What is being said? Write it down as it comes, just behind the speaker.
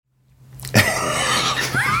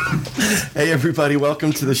Hey, everybody,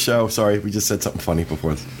 welcome to the show. Sorry, we just said something funny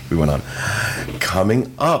before we went on.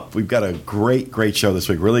 Coming up, we've got a great show this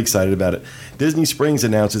week. Really excited about it. Disney Springs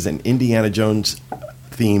announces an Indiana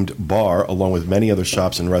Jones-themed bar, along with many other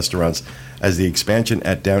shops and restaurants, as the expansion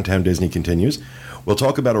at Downtown Disney continues. We'll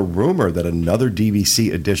talk about a rumor that another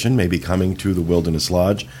DVC edition may be coming to the Wilderness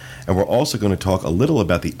Lodge. And we're also going to talk a little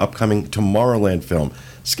about the upcoming Tomorrowland film,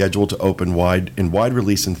 scheduled to open wide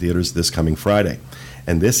release in theaters this coming Friday.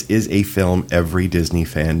 And this is a film every Disney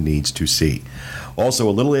fan needs to see. Also,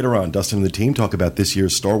 a little later on, Dustin and the team talk about this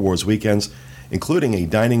year's Star Wars weekends, including a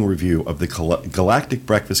dining review of the Galactic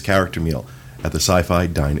Breakfast character meal at the Sci-Fi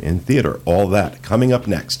Dine-In Theater. All that coming up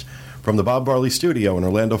next. From the Bob Varley Studio in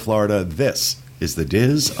Orlando, Florida, this is the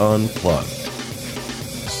Diz Unplugged.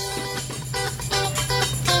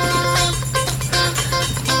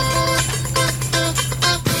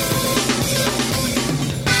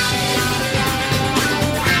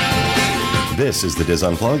 This is the Diz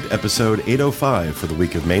Unplugged, episode 805 for the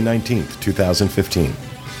week of May 19th, 2015.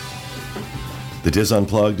 The Diz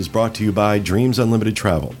Unplugged is brought to you by Dreams Unlimited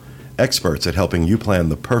Travel, experts at helping you plan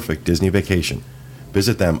the perfect Disney vacation.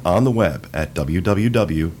 Visit them on the web at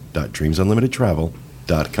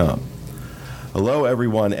www.dreamsunlimitedtravel.com. Hello,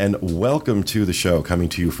 everyone, and welcome to the show, coming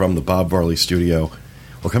to you from the Bob Varley Studio.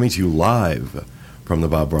 We're coming to you live from the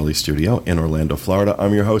Bob Varley Studio in Orlando, Florida.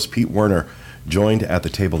 I'm your host, Pete Werner, joined at the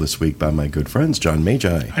table this week by my good friends, John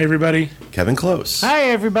Magi. Hi, everybody. Kevin Close. Hi,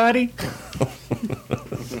 everybody.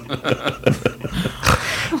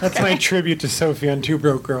 That's my tribute to Sophie on Two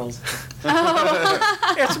Broke Girls.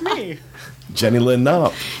 It's me. Jenny Lynn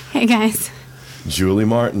Knopp. Hey, guys. Julie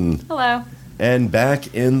Martin. Hello. And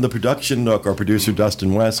back in the production nook, our producer,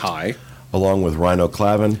 Dustin West. Hi. Along with Rhino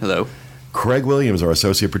Clavin. Hello. Craig Williams, our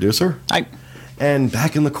associate producer. Hi. And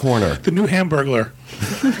back in the corner, the new Hamburglar.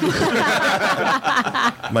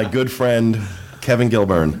 my good friend, Kevin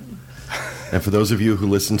Gilburn. And for those of you who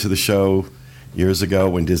listened to the show years ago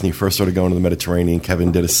when Disney first started going to the Mediterranean,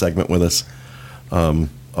 Kevin did a segment with us on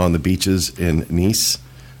the beaches in Nice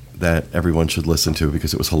that everyone should listen to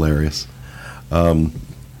because it was hilarious.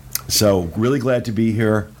 So really glad to be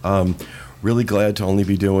here. Really glad to only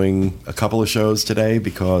be doing a couple of shows today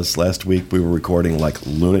because last week we were recording like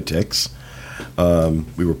lunatics.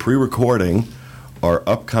 We were pre-recording our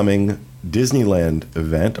upcoming Disneyland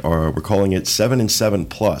event, or we're calling it 7 and 7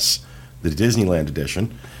 Plus, the Disneyland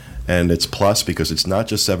edition. And it's plus because it's not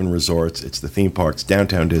just 7 resorts, it's the theme parks,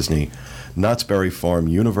 Downtown Disney, Knott's Berry Farm,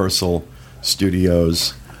 Universal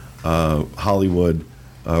Studios, Hollywood.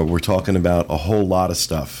 We're talking about a whole lot of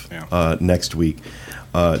stuff next week.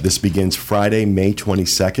 This begins Friday, May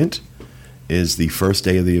 22nd, is the first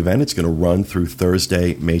day of the event. It's going to run through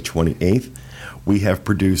Thursday, May 28th. We have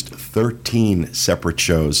produced 13 separate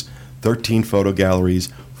shows, 13 photo galleries,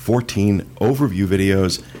 14 overview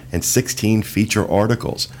videos, and 16 feature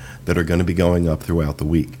articles that are going to be going up throughout the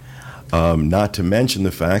week. Not to mention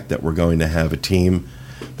the fact that we're going to have a team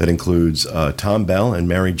that includes Tom Bell and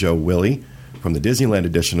Mary Jo Willie from the Disneyland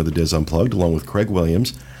edition of the Diz Unplugged, along with Craig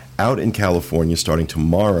Williams, out in California starting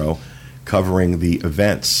tomorrow, covering the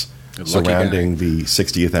events surrounding the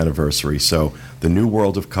 60th anniversary. So the new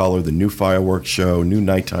World of Color, the new fireworks show, new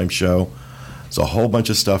nighttime show. There's a whole bunch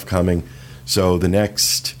of stuff coming. So the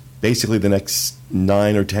next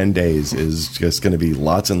 9 or 10 days is just going to be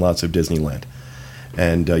lots and lots of Disneyland.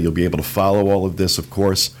 And you'll be able to follow all of this, of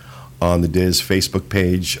course, on the Diz Facebook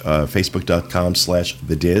page,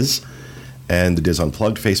 facebook.com/The Diz, and the Diz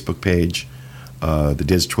Unplugged Facebook page, the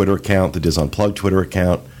Diz Twitter account, the Diz Unplugged Twitter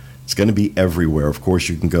account. It's going to be everywhere. Of course,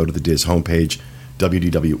 you can go to the Diz homepage,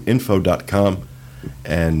 wdwinfo.com,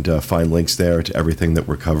 and find links there to everything that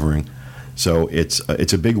we're covering. So it's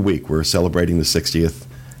a big week. We're celebrating the 60th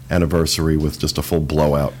anniversary with just a full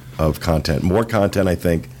blowout of content. More content, I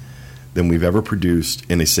think, than we've ever produced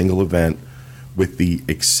in a single event, with the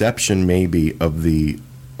exception maybe of the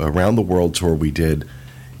Around the World tour we did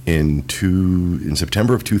in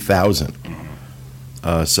September of 2000.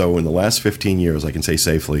 So in the last 15 years, I can say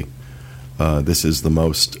safely, this is the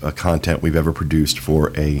most content we've ever produced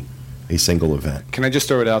for a single event. Can I just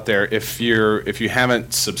throw it out there? If you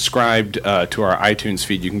haven't subscribed to our iTunes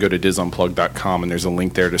feed, you can go to dizunplug.com, and there's a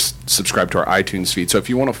link there to subscribe to our iTunes feed. So if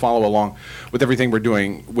you want to follow along with everything we're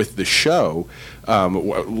doing with the show,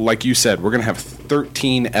 like you said, we're going to have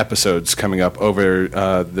 13 episodes coming up over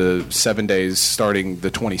the 7 days starting the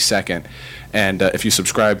 22nd. And if you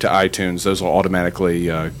subscribe to iTunes, those will automatically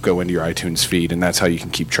go into your iTunes feed, and that's how you can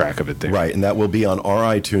keep track of it there. Right, and that will be on our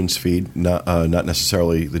iTunes feed, not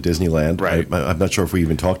necessarily the Disneyland Disneyland. Right. I'm not sure if we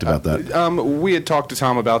even talked about that. We had talked to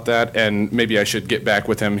Tom about that, and maybe I should get back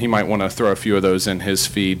with him. He might want to throw a few of those in his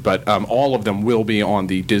feed, but all of them will be on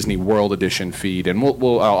the Disney World Edition feed, and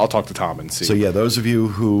I'll talk to Tom and see. So, yeah, those of you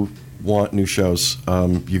who want new shows,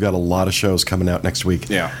 you got a lot of shows coming out next week.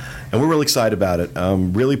 Yeah. And we're really excited about it.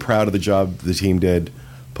 I'm really proud of the job the team did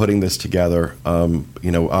putting this together.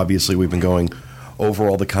 Obviously we've been going over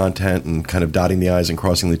all the content and kind of dotting the I's and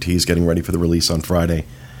crossing the T's, getting ready for the release on Friday.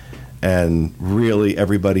 And really,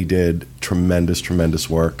 everybody did tremendous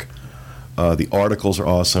work. The articles are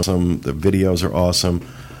awesome. The videos are awesome.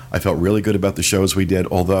 I felt really good about the shows we did,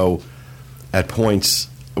 although at points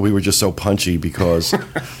we were just so punchy because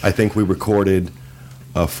I think we recorded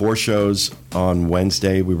 4 shows on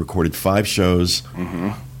Wednesday. We recorded 5 shows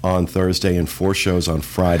on Thursday and 4 shows on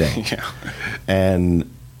Friday. Yeah. And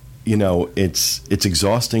it's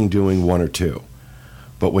exhausting doing 1 or 2,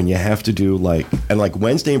 but when you have to do like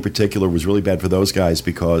Wednesday in particular was really bad for those guys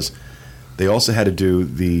because they also had to do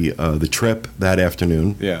the trip that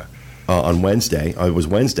afternoon. Yeah. On Wednesday, it was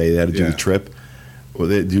Wednesday. They had to do the trip. Well,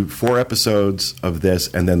 they do 4 episodes of this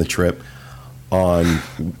and then the trip. On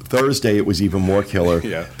Thursday, it was even more killer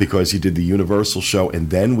because you did the Universal show and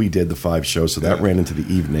then we did the 5 shows, so that ran into the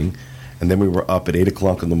evening. And then we were up at 8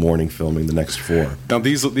 o'clock in the morning filming the next 4. Now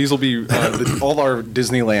these will be all our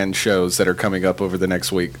Disneyland shows that are coming up over the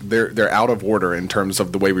next week. They're out of order in terms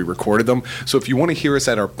of the way we recorded them. So if you want to hear us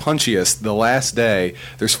at our punchiest, the last day,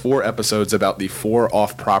 there's 4 episodes about the 4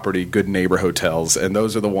 off-property Good Neighbor hotels, and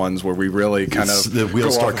those are the ones where we really kind of the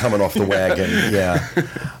wheels start coming off the wagon. Yeah,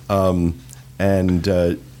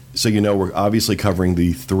 so we're obviously covering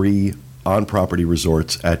the 3 on-property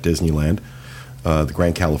resorts at Disneyland. The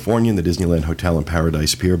Grand Californian, the Disneyland Hotel and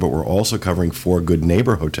Paradise Pier, but we're also covering 4 Good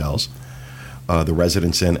Neighbor hotels. The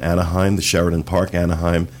Residence Inn Anaheim, the Sheraton Park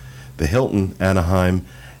Anaheim, the Hilton Anaheim,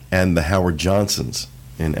 and the Howard Johnson's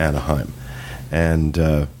in Anaheim. And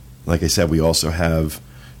like I said, we also have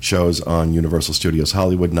shows on Universal Studios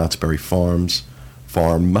Hollywood, Knott's Berry Farm,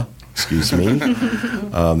 excuse me.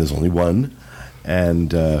 There's only one.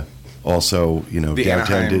 And also, downtown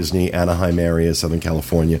Anaheim. Disney, Anaheim area, Southern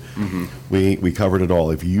California. We covered it all.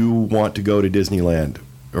 If you want to go to Disneyland,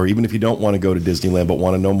 or even if you don't want to go to Disneyland but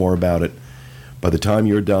want to know more about it, by the time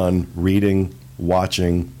you're done reading,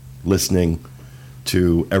 watching, listening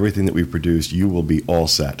to everything that we've produced, you will be all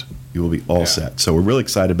set. You will be all set. So we're really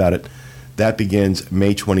excited about it. That begins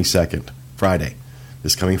May 22nd, Friday,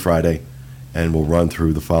 this coming Friday, and will run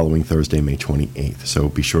through the following Thursday, May 28th. So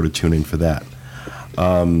be sure to tune in for that.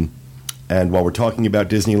 And while we're talking about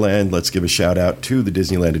Disneyland, let's give a shout-out to the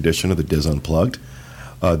Disneyland edition of the Diz Unplugged.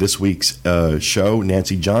 This week's show,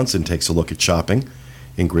 Nancy Johnson takes a look at shopping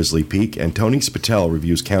in Grizzly Peak, and Tony Spatel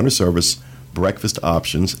reviews counter-service breakfast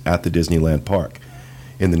options at the Disneyland Park.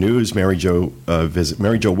 In the news, Mary Jo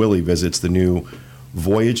Willie visits the new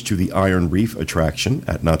Voyage to the Iron Reef attraction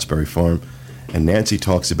at Knott's Berry Farm, and Nancy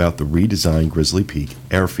talks about the redesigned Grizzly Peak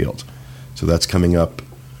airfield. So that's coming up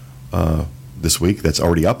this week. That's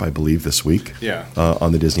already up, I believe, this week. Yeah.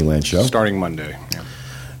 On the Disneyland show. Starting Monday. Yeah.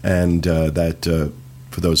 And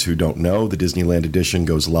for those who don't know, the Disneyland edition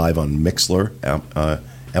goes live on Mixlr,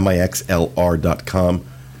 mixlr.com,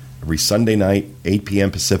 every Sunday night, 8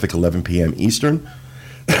 p.m. Pacific, 11 p.m. Eastern.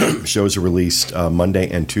 Shows are released Monday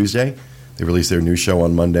and Tuesday. They release their new show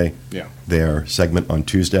on Monday, their segment on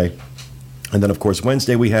Tuesday. And then, of course,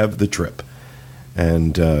 Wednesday we have The Trip.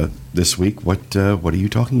 And this week, what are you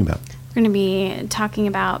talking about? We're going to be talking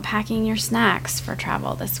about packing your snacks for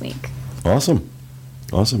travel this week. Awesome.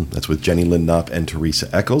 That's with Jenny Lynn Knopp and Teresa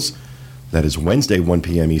Eccles. That is Wednesday, 1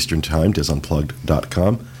 p.m. Eastern Time,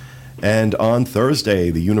 disunplugged.com. And on Thursday,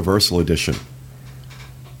 the Universal Edition.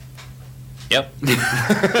 Yep.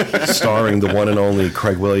 Starring the one and only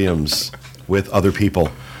Craig Williams with other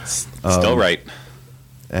people. Still right.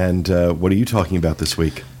 And what are you talking about this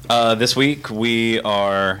week? This week we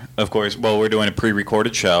are, of course, we're doing a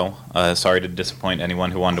pre-recorded show. Sorry to disappoint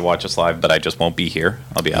anyone who wanted to watch us live, but I just won't be here.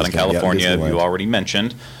 I'll be out in California, you already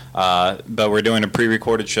mentioned. But we're doing a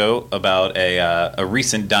pre-recorded show about a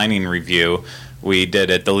recent dining review we did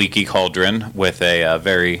at the Leaky Cauldron with a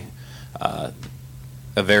very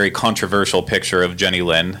controversial picture of Jenny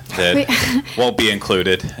Lynn that won't be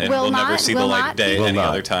included and will never see the light of day any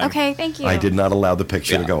other time. Okay, thank you. I did not allow the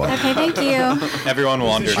picture to go up. Okay, thank you. Everyone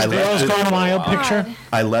will understand. Girls Gone Wild picture?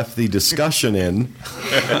 I left the discussion in,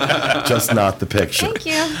 just not the picture. Thank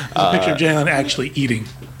you. The picture of Jenny Lynn actually eating.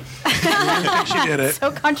 She did it.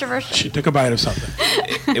 So controversial. She took a bite of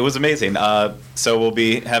something. It was amazing. So we'll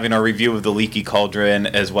be having our review of The Leaky Cauldron,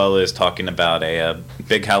 as well as talking about a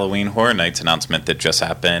big Halloween Horror Nights announcement that just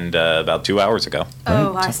happened about 2 hours ago.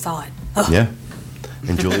 Oh, I saw it. Oh. Yeah.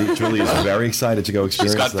 And Julie is very excited to go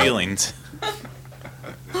experience She's got that. feelings.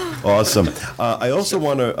 Awesome. I also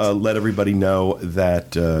want to let everybody know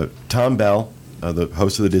that Tom Bell, the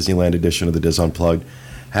host of the Disneyland edition of the Diz Unplugged,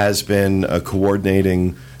 has been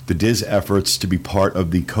coordinating the Diz efforts to be part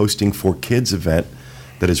of the Coasting for Kids event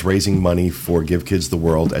that is raising money for Give Kids the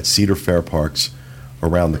World at Cedar Fair parks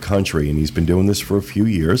around the country. And he's been doing this for a few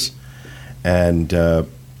years. And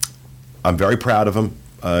I'm very proud of him.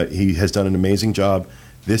 He has done an amazing job.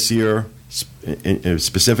 This year,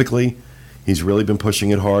 specifically, he's really been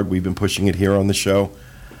pushing it hard. We've been pushing it here on the show.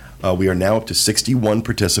 We are now up to 61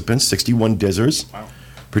 participants, 61 Dizzers,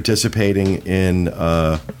 participating in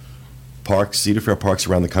parks, Cedar Fair parks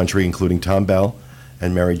around the country, including Tom Bell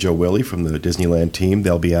and Mary Jo Willie from the Disneyland team.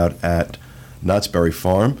 They'll be out at Knott's Berry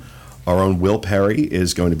Farm. Our own Will Perry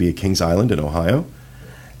is going to be at Kings Island in Ohio.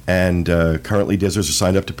 And currently, Dizzers are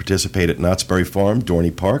signed up to participate at Knott's Berry Farm,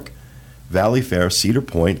 Dorney Park, Valley Fair, Cedar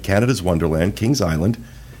Point, Canada's Wonderland, Kings Island,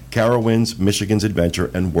 Carowinds, Michigan's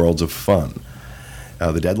Adventure, and Worlds of Fun.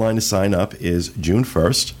 The deadline to sign up is June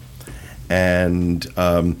 1st. And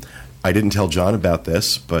I didn't tell John about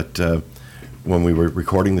this, but when we were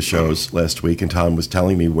recording the shows last week and Tom was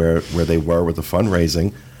telling me where they were with the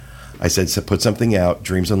fundraising, I said, put something out.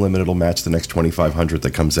 Dreams Unlimited will match the next $2,500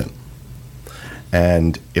 that comes in.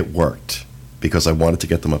 And it worked because I wanted to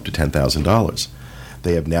get them up to $10,000.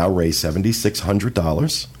 They have now raised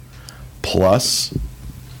 $7,600 plus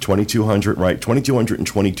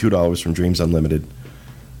 $2,222 from Dreams Unlimited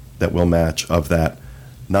that will match of that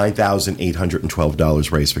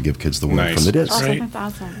 $9,812 raised for Give Kids the World from the Diz.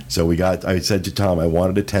 $7,000. So I said to Tom, I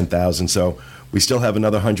wanted a $10,000, so we still have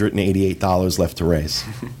another $188 left to raise,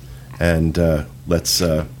 and let's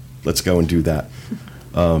go and do that.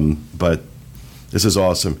 But this is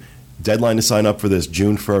awesome. Deadline to sign up for this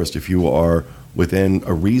June 1st. If you are within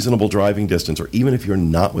a reasonable driving distance, or even if you're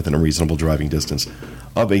not within a reasonable driving distance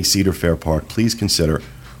of a Cedar Fair park, please consider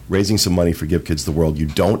raising some money for Give Kids the World. You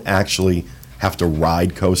don't actually have to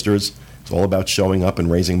ride coasters. It's all about showing up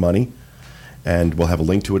and raising money. And we'll have a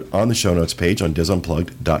link to it on the show notes page on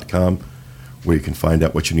DizUnplugged.com, where you can find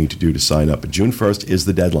out what you need to do to sign up. But June 1st is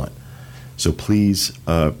the deadline. So please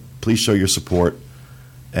show your support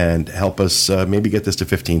and help us maybe get this to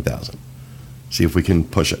 $15,000. See if we can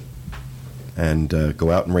push it and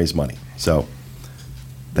go out and raise money. So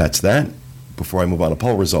that's that. Before I move on to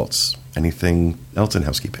poll results, anything else in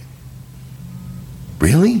housekeeping?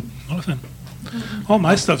 Really? Nothing. All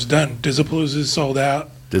my stuff's done. Dizzapalooza's sold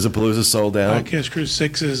out. Dizzapalooza's sold out. Podcast Cruise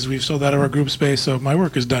 6's, we've sold out of our group space, so my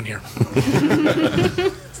work is done here.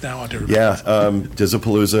 It's now on to everybody. Yeah,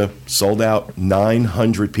 Dizzapalooza sold out.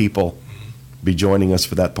 900 people be joining us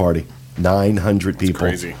for that party. 900 people.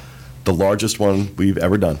 Crazy. The largest one we've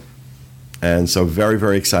ever done. And so very,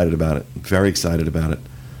 very excited about it. Very excited about it.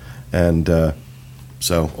 And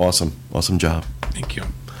so awesome. Awesome job. Thank you.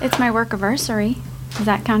 It's my work-iversary. Does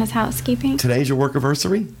that count as housekeeping? Today's your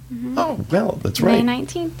work-iversary? Mm-hmm. Oh, well, that's right. May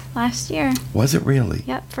 19th, last year. Was it really?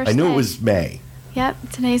 Yep, first I knew day. it was May. Yep,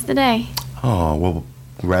 today's the day. Oh, well,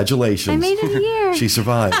 congratulations. I made it a year. She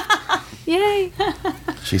survived. Yay.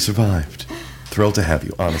 She survived. Thrilled to have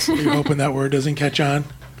you, honestly. We're hoping that word doesn't catch on.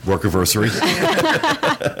 Work-iversary.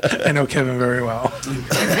 I know Kevin very well.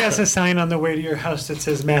 He has a sign on the way to your house that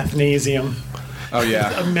says Mathnasium. Oh,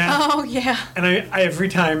 yeah. A math, Oh, yeah. and I every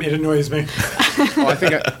time it annoys me. Well, I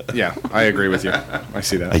think, I agree with you. I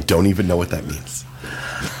see I that. don't even know what that means.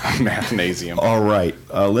 Mathnasium. All right,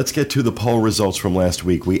 let's get to the poll results from last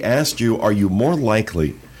week. We asked you, are you more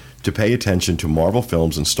likely to pay attention to Marvel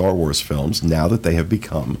films and Star Wars films now that they have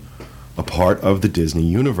become a part of the Disney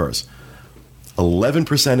universe?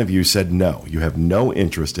 11% of you said no. You have no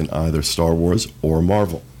interest in either Star Wars or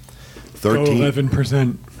Marvel.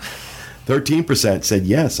 11%. 13% said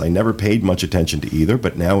yes, I never paid much attention to either,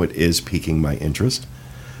 but now it is piquing my interest.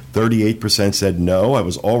 38% said no, I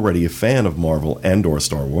was already a fan of Marvel and or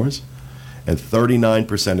Star Wars. And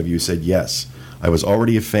 39% of you said yes, I was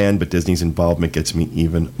already a fan, but Disney's involvement gets me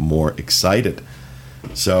even more excited.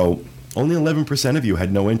 So only 11% of you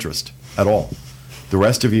had no interest at all. The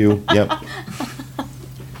rest of you, yep.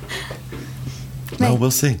 Well,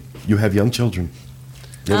 we'll see. You have young children.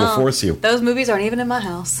 They will force you. Those movies aren't even in my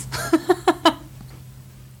house.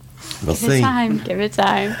 We'll Give it see. time. Give it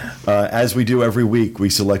time. As we do every week, we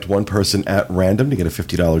select one person at random to get a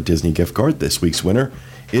 $50 Disney gift card. This week's winner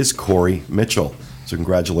is Corey Mitchell. So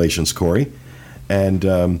congratulations, Corey.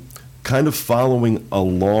 And kind of following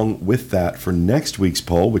along with that for next week's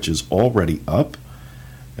poll, which is already up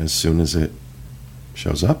as soon as it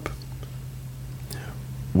shows up.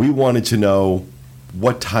 We wanted to know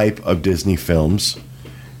what type of Disney films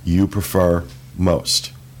you prefer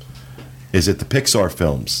most. Is it the Pixar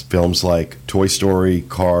films? Films like Toy Story,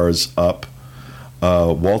 Cars, Up,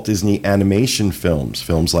 Walt Disney animation films,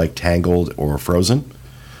 films like Tangled or Frozen,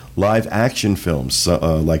 live action films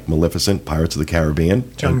like Maleficent, Pirates of the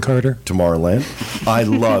Caribbean, John Carter, Tomorrowland. I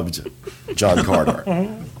loved John Carter.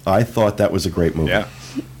 I thought that was a great movie. Yeah.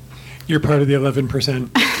 you're part of the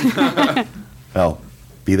 11%. Well,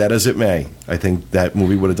 be that as it may, I think that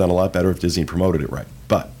movie would have done a lot better if Disney promoted it right.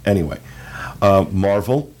 But anyway,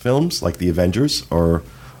 Marvel films like The Avengers or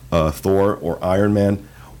Thor or Iron Man,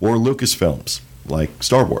 or Lucasfilms like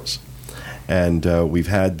Star Wars. And we've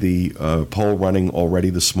had the poll running already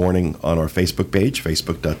this morning on our Facebook page,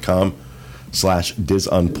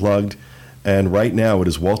 facebook.com/DisUnplugged. And right now it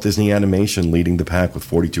is Walt Disney Animation leading the pack with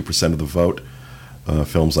 42% of the vote.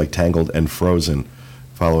 Films like Tangled and Frozen.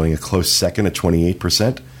 Following a close second at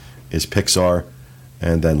 28% is Pixar.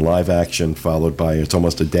 And then live action followed by, it's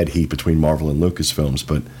almost a dead heat between Marvel and Lucasfilms.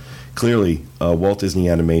 But clearly Walt Disney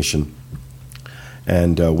Animation.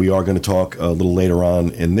 And we are going to talk a little later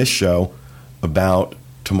on in this show about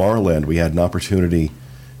Tomorrowland. We had an opportunity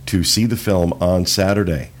to see the film on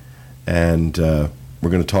Saturday, and we're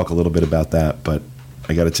going to talk a little bit about that. But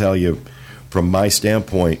I got to tell you, from my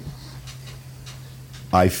standpoint,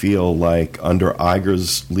 I feel like under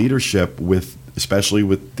Iger's leadership, especially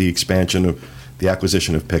with the expansion of the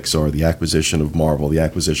acquisition of Pixar, the acquisition of Marvel, the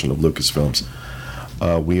acquisition of Lucasfilms,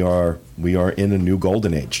 we are in a new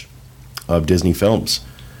golden age of Disney films.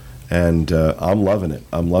 And I'm loving it.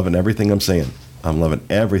 I'm loving everything I'm seeing. I'm loving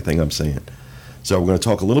everything I'm seeing. So we're going to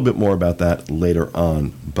talk a little bit more about that later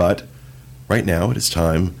on. But right now it is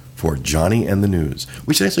time for Johnny and the News.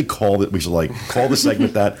 We should actually call it. We should call the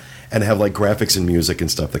segment that, and have graphics and music and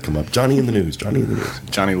stuff that come up. Johnny and the News. Johnny and the News.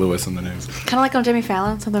 Johnny Lewis in the news. Kind of like on Jimmy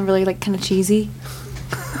Fallon, something really kind of cheesy.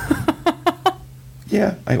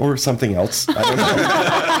 Yeah, or something else. I don't know.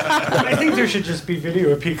 I think there should just be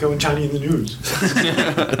video of Pico and Johnny in the News.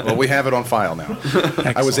 Well, we have it on file now.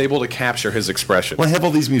 I was able to capture his expression. Well, I have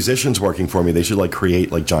all these musicians working for me. They should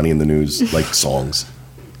create Johnny in the News songs.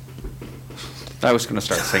 I was going to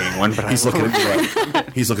start singing one, but He's looking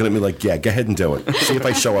at me like, yeah, go ahead and do it. See if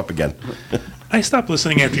I show up again. I stopped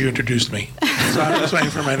listening after you introduced me, so I'm just waiting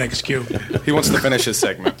for my next cue. He wants to finish his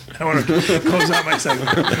segment. I want to close out my segment.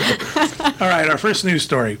 All right, our first news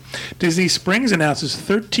story. Disney Springs announces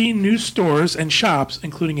 13 new stores and shops,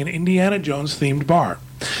 including an Indiana Jones-themed bar.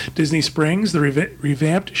 Disney Springs, the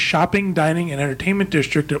revamped shopping, dining, and entertainment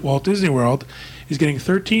district at Walt Disney World, is getting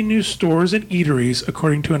 13 new stores and eateries,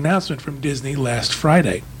 according to an announcement from Disney last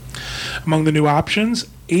Friday. Among the new options,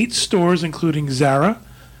 8 stores including Zara,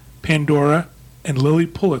 Pandora, and Lilly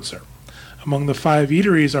Pulitzer. Among the 5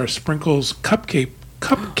 eateries are Sprinkles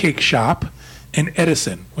Cupcake Shop and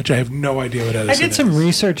Edison, which I have no idea what Edison is. I did some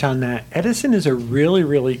research on that. Edison is it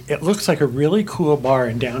looks like a really cool bar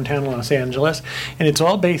in downtown Los Angeles, and it's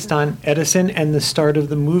all based on Edison and the start of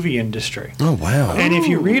the movie industry. Oh, wow. And if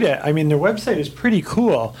you read it, their website is pretty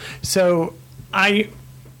cool. So I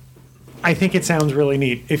think it sounds really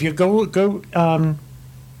neat. If you go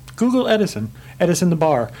Google Edison the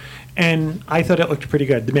bar, and I thought it looked pretty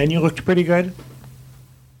good. The menu looked pretty good.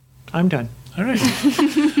 I'm done. All right.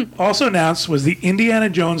 Also announced was the Indiana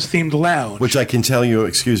Jones themed lounge. Which I can tell you,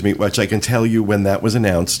 when that was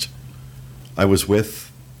announced, I was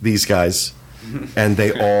with these guys, and they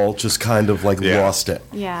all just kind of lost it.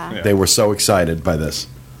 Yeah. They were so excited by this.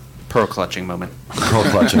 pearl clutching moment. Pearl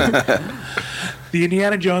clutching. The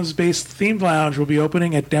Indiana Jones-based themed lounge will be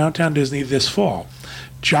opening at Downtown Disney this fall.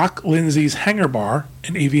 Jock Lindsay's Hangar Bar,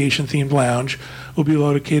 an aviation-themed lounge, will be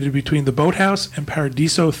located between the Boathouse and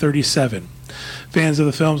Paradiso 37. Fans of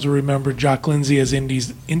the films will remember Jock Lindsay as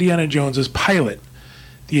Indiana Jones's pilot.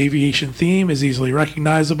 The aviation theme is easily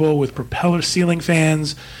recognizable with propeller ceiling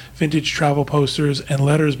fans, vintage travel posters, and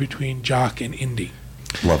letters between Jock and Indy.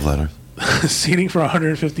 Love letters. Seating for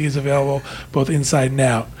 150 is available both inside and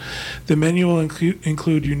out. The menu will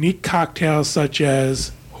include unique cocktails such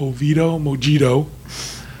as Mojito,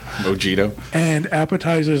 and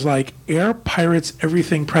appetizers like Air Pirates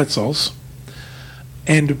Everything Pretzels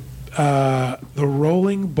and the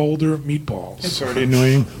Rolling Boulder Meatballs. It's already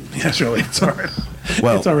annoying. Yes, really. It's already,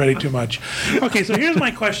 Well, it's already too much. Okay, so here's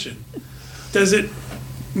my question. Does it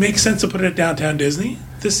make sense to put it at Downtown Disney?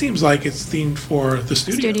 This seems like it's themed for the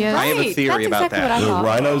studio. I have a theory about exactly that. What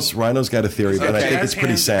I thought. Rhino's got a theory, but I think it's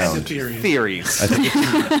pretty sound. Theories.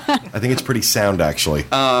 I think it's pretty sound, actually.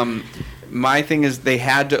 My thing is they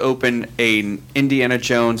had to open an Indiana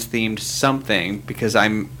Jones themed something because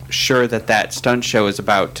I'm sure that stunt show is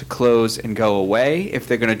about to close and go away if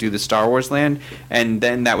they're going to do the Star Wars land, and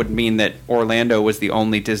then that would mean that Orlando was the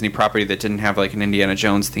only Disney property that didn't have like an Indiana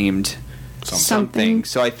Jones themed something.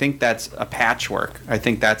 So I think that's a patchwork. I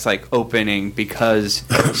think that's like opening because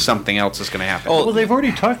something else is going to happen. Well, they've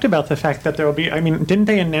already talked about the fact that there will be. I mean, didn't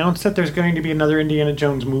they announce that there's going to be another Indiana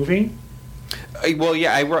Jones movie? Well,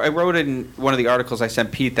 yeah, I wrote in one of the articles I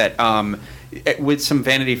sent Pete that with some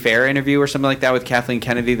Vanity Fair interview or something like that with Kathleen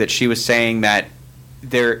Kennedy that she was saying that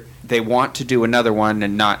they want to do another one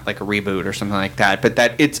and not like a reboot or something like that, but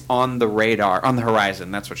that it's on the radar, on the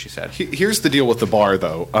horizon. That's what she said. Here's the deal with the bar,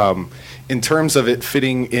 though. In terms of it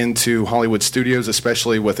fitting into Hollywood studios,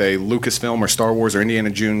 especially with a Lucasfilm or Star Wars or Indiana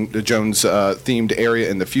Jones themed area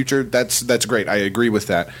in the future, that's great. I agree with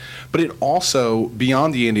that. But it also,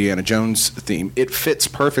 beyond the Indiana Jones theme, it fits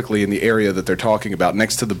perfectly in the area that they're talking about,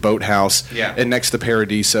 next to the boathouse and next to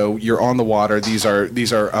Paradiso. You're on the water. These are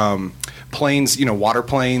planes, water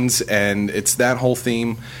planes, and it's that whole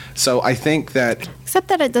theme. So I think that... Except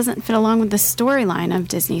that it doesn't fit along with the storyline of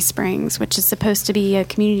Disney Springs, which is supposed to be a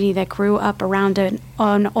community that grew up around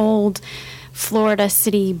an old Florida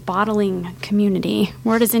city bottling community.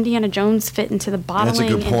 Where does Indiana Jones fit into the bottling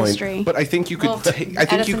industry? But I think you could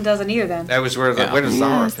Edison doesn't either then. That was where does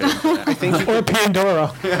Zara fit? I think or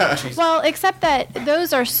Pandora. Well, except that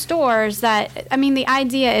those are stores that, I mean, the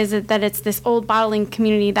idea is that it's this old bottling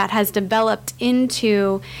community that has developed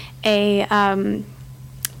into a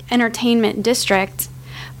entertainment district.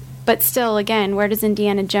 But still, again, where does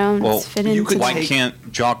Indiana Jones fit into? Why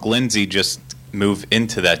can't Jock Lindsay just move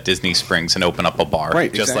into that Disney Springs and open up a bar?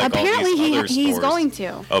 Right, just exactly. like Apparently, all these he's other going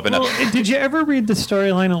stores to. open up. Did you ever read the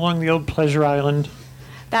storyline along the old Pleasure Island?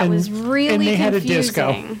 That was really and they confusing. had a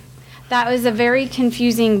disco. That was a very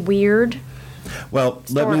confusing, weird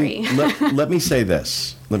story. let me say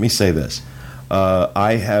this.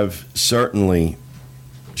 I have certainly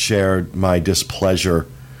shared my displeasure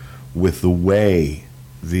with the way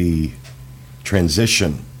the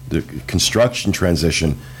construction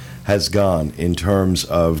transition has gone in terms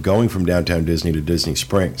of going from Downtown Disney to Disney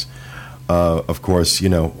Springs. Of course,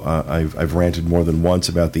 I've ranted more than once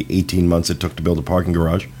about the 18 months it took to build a parking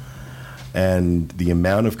garage and the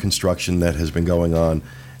amount of construction that has been going on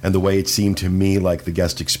and the way it seemed to me like the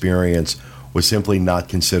guest experience was simply not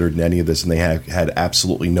considered in any of this, and they had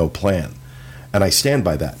absolutely no plan. And I stand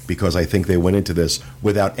by that because I think they went into this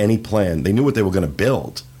without any plan. They knew what they were going to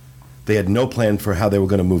build. They had no plan for how they were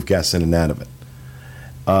going to move guests in and out of it.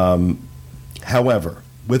 However,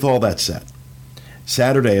 with all that said,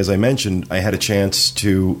 Saturday, as I mentioned, I had a chance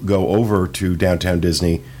to go over to Downtown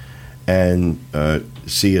Disney and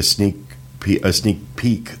see a sneak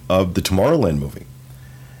peek of the Tomorrowland movie.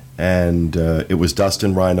 And it was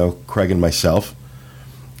Dustin, Rhino, Craig, and myself.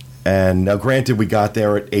 And now, granted, we got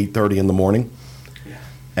there at 8:30 in the morning,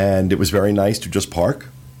 and it was very nice to just park.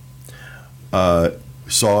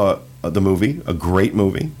 Saw the movie, a great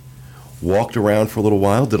movie. Walked around for a little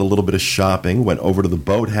while, did a little bit of shopping, went over to the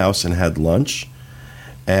boathouse and had lunch.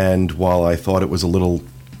 And while I thought it was a little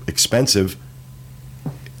expensive,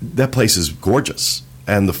 that place is gorgeous,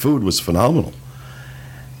 and the food was phenomenal.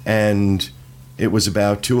 And it was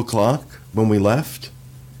about 2 o'clock when we left,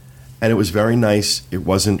 and it was very nice. It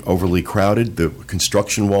wasn't overly crowded. The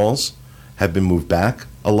construction walls have been moved back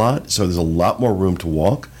a lot, so there's a lot more room to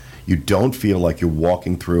walk. You don't feel like you're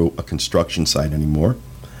walking through a construction site anymore.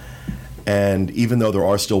 And even though there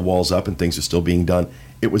are still walls up and things are still being done,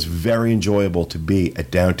 it was very enjoyable to be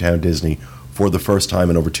at Downtown Disney for the first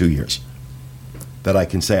time in over 2 years. That I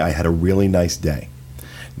can say I had a really nice day.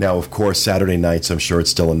 Now, of course, Saturday nights, I'm sure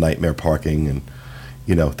it's still a nightmare parking and,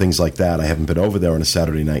 things like that. I haven't been over there on a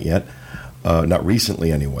Saturday night yet, not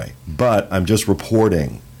recently anyway. But I'm just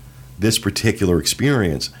reporting this particular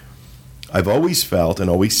experience. I've always felt and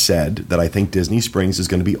always said that I think Disney Springs is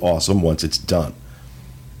going to be awesome once it's done.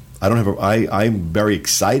 I'm very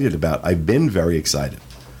excited I've been very excited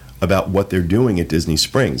about what they're doing at Disney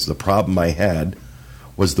Springs. The problem I had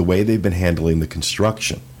was the way they've been handling the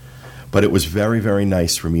construction. But it was very, very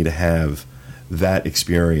nice for me to have that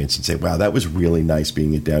experience and say, wow, that was really nice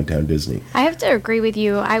being at Downtown Disney. I have to agree with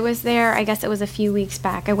you. I was there, I guess it was a few weeks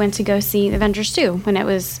back. I went to go see Avengers 2 when it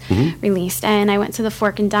was released, and I went to the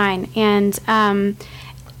Fork and Dine, and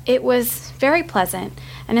it was very pleasant.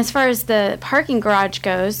 And as far as the parking garage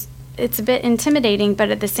goes, it's a bit intimidating, but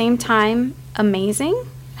at the same time, amazing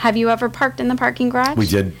Have you ever parked in the parking garage? We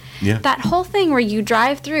did, yeah. That whole thing where you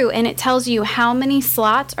drive through and it tells you how many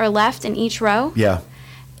slots are left in each row. Yeah.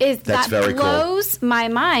 That very cool. blows my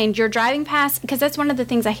mind. You're driving past, because that's one of the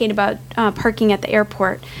things I hate about parking at the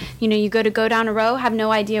airport. You know, you go down a row, have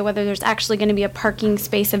no idea whether there's actually going to be a parking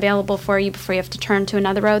space available for you before you have to turn to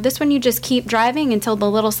another row. This one, you just keep driving until the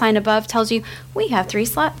little sign above tells you, we have 3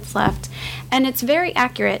 slots left. And it's very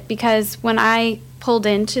accurate, because when I pulled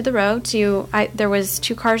into the row there was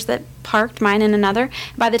 2 cars that parked, mine and another.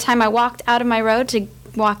 By the time I walked out of my row to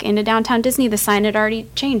walk into downtown Disney, the sign had already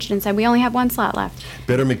changed and said we only have 1 slot left.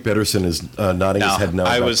 Bitter McBitterson is nodding his head no.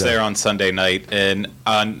 I was there on Sunday night, and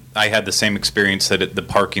I had the same experience that the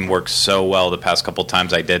parking works so well the past couple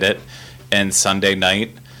times I did it. And Sunday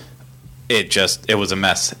night, it was a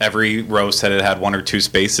mess. Every row said it had 1 or 2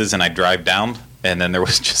 spaces, and I drive down, and then there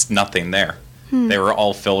was just nothing there. They were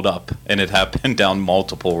all filled up, and it happened down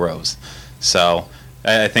multiple rows. So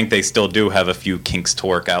I think they still do have a few kinks to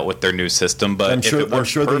work out with their new system, but I'm sure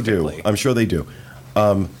they do. I'm sure they do.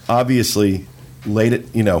 Obviously, late at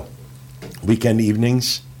weekend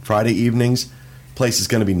evenings, Friday evenings, place is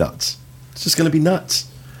going to be nuts. It's just going to be nuts.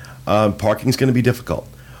 Parking is going to be difficult.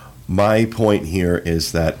 My point here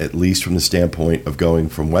is that, at least from the standpoint of going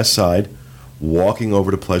from West Side, walking over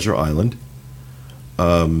to Pleasure Island,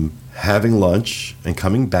 having lunch, and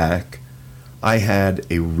coming back, I had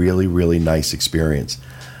a really, really nice experience.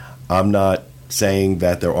 I'm not saying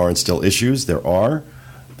that there aren't still issues. There are.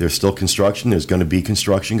 There's still construction. There's going to be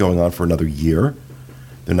construction going on for another year.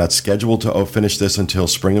 They're not scheduled to finish this until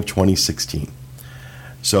spring of 2016.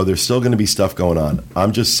 So there's still going to be stuff going on.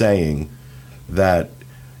 I'm just saying that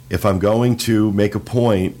if I'm going to make a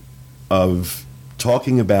point of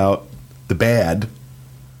talking about the bad,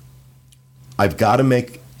 I've got to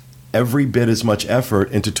make every bit as much effort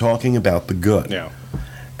into talking about the good. Yeah.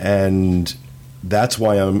 And that's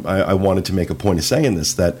why I wanted to make a point of saying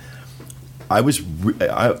this, that I'm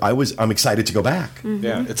excited to go back. Mm-hmm.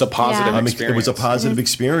 Yeah, it's a positive experience. It was a positive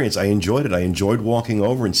experience. I enjoyed it. I enjoyed walking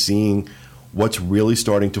over and seeing what's really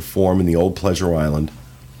starting to form in the old Pleasure Island.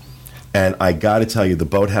 And I got to tell you, the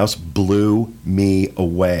boathouse blew me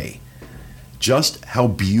away. Just how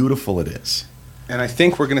beautiful it is. And I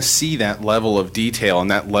think we're going to see that level of detail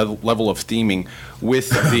and that level of theming with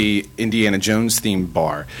the Indiana Jones themed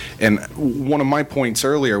bar. And one of my points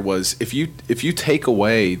earlier was if you take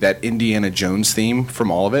away that Indiana Jones theme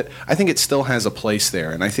from all of it, I think it still has a place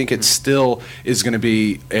there. And I think it still is going to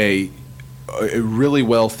be a really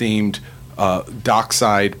well themed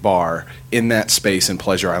dockside bar in that space in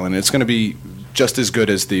Pleasure Island. And it's going to be just as good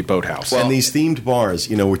as the boathouse. Well, and these themed bars,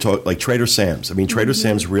 we're talking like Trader Sam's. I mean, Trader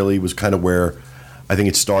Sam's really was kind of where I think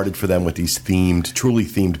it started for them with these truly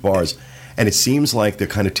themed bars. And it seems like they're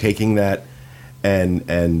kind of taking that and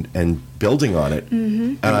building on it.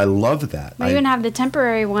 Mm-hmm. And I love that. We even have the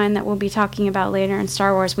temporary one that we'll be talking about later in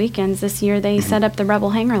Star Wars Weekends. This year they set up the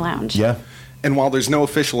Rebel Hangar Lounge. Yeah. And while there's no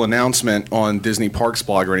official announcement on Disney Parks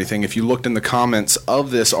blog or anything, if you looked in the comments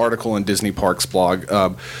of this article in Disney Parks blog,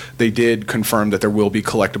 they did confirm that there will be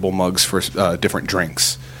collectible mugs for different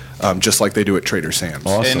drinks, just like they do at Trader Sam's.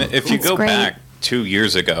 Awesome. And if you go back 2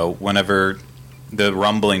 years ago, whenever the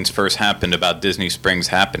rumblings first happened about Disney Springs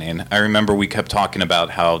happening, I remember we kept talking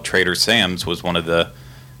about how Trader Sam's was one of the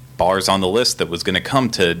bars on the list that was going to come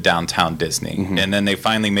to downtown Disney. Mm-hmm. And then they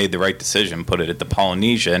finally made the right decision, put it at the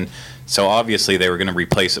Polynesian. So obviously they were going to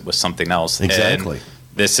replace it with something else. Exactly. And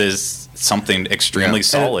this is something extremely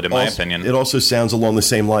solid, in my opinion. It also sounds along the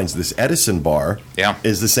same lines. This Edison bar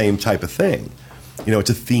is the same type of thing. It's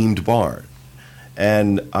a themed bar.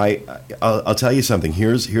 And I'll tell you something.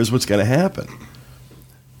 Here's what's going to happen.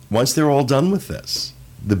 Once they're all done with this,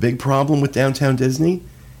 the big problem with downtown Disney,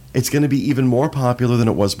 it's going to be even more popular than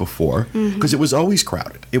it was before because it was always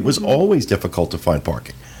crowded. It was always difficult to find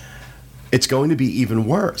parking. It's going to be even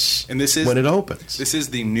worse when it opens. This is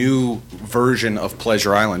the new version of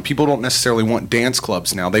Pleasure Island. People don't necessarily want dance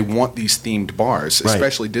clubs now. They want these themed bars,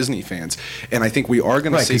 especially Disney fans. And I think we are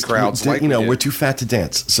going to see crowds like we're too fat to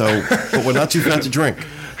dance, but we're not too fat to drink.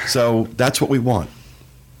 So that's what we want.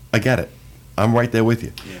 I get it. I'm right there with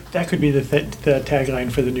you. Yeah. That could be the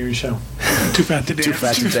tagline for the new show. Too fat to dance. Too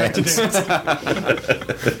fat to dance.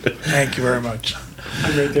 Thank you very much.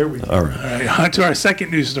 I'm right there with you. All right. On to our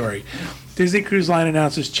second news story. Disney Cruise Line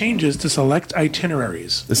announces changes to select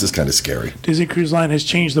itineraries. This is kind of scary. Disney Cruise Line has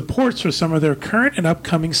changed the ports for some of their current and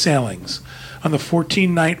upcoming sailings. On the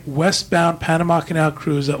 14-night westbound Panama Canal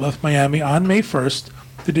cruise that left Miami on May 1st,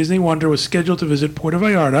 the Disney Wonder was scheduled to visit Puerto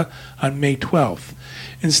Vallarta on May 12th.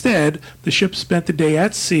 Instead, the ship spent the day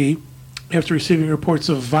at sea after receiving reports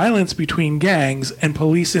of violence between gangs and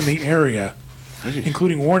police in the area.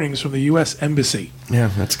 including warnings from the U.S. Embassy. Yeah,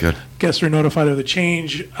 that's good. Guests were notified of the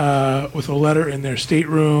change with a letter in their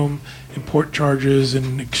stateroom, and port charges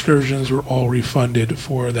and excursions were all refunded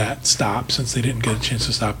for that stop since they didn't get a chance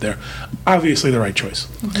to stop there. Obviously the right choice.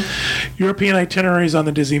 Mm-hmm. European itineraries on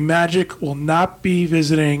the Disney Magic will not be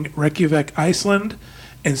visiting Reykjavik, Iceland,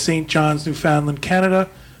 and St. John's, Newfoundland, Canada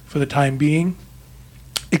for the time being.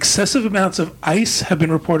 Excessive amounts of ice have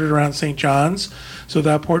been reported around St. John's, so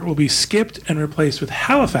that port will be skipped and replaced with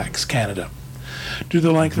Halifax, Canada. Due to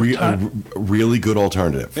the length of time, a really good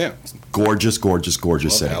alternative. Yeah. Gorgeous, gorgeous,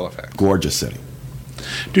 gorgeous Love city. Halifax. Gorgeous city.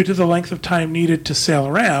 Due to the length of time needed to sail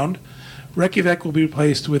around, Reykjavik will be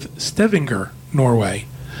replaced with Stavanger, Norway.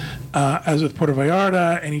 As with Puerto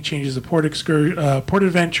Vallarta, any changes to port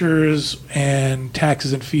adventures and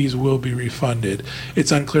taxes and fees will be refunded.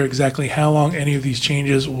 It's unclear exactly how long any of these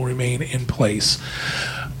changes will remain in place.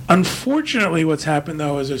 Unfortunately, what's happened,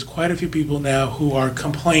 though, is there's quite a few people now who are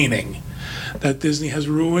complaining that Disney has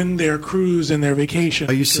ruined their cruise and their vacation.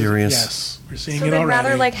 Are you serious? Yes, we're seeing So it they'd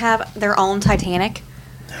already. rather have their own Titanic.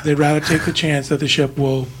 They'd rather take the chance that the ship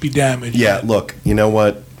will be damaged. Yeah, look, you know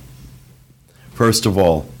what? First of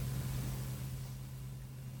all,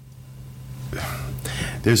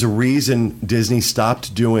 there's a reason Disney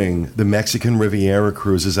stopped doing the Mexican Riviera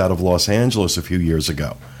cruises out of Los Angeles a few years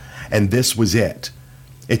ago. And this was it.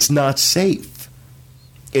 It's not safe.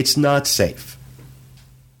 It's not safe.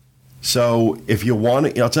 So if you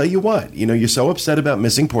want to, I'll tell you what, you're so upset about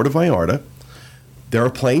missing Puerto Vallarta. There are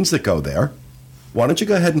planes that go there. Why don't you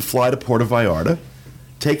go ahead and fly to Puerto Vallarta?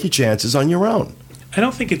 Take your chances on your own. I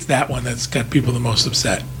don't think it's that one that's got people the most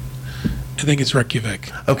upset. I think it's Reykjavik.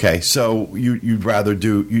 Okay, so you'd rather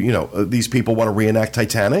do, these people want to reenact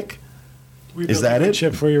Titanic? Is that it?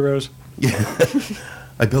 Ship for you, Rose. Yeah.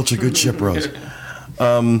 I built you a good ship, Rose.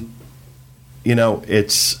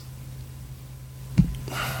 It's...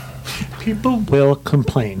 People will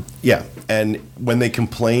complain. Yeah, and when they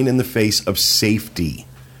complain in the face of safety,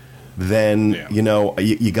 then,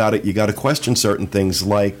 you got to question certain things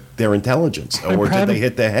like their intelligence, or did they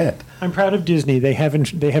hit their head? I'm proud of Disney. They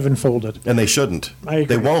haven't folded. And they shouldn't. I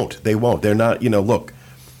agree. They won't. They're not, look,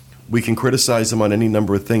 we can criticize them on any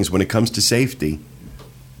number of things. When it comes to safety,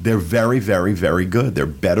 they're very, very, very good. They're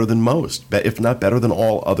better than most, if not better than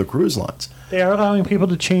all other cruise lines. They are allowing people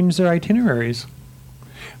to change their itineraries.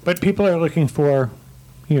 But people are looking for,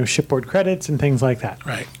 shipboard credits and things like that.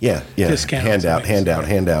 Right. Yeah. Discounts.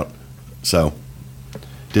 Handout. So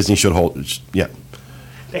Disney should hold, yeah.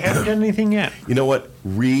 They haven't done anything yet. You know what?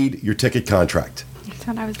 Read your ticket contract. That's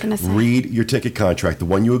what I was going to say. Read your ticket contract, the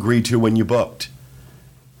one you agreed to when you booked.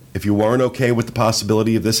 If you weren't okay with the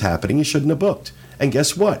possibility of this happening, you shouldn't have booked. And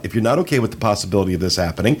guess what? If you're not okay with the possibility of this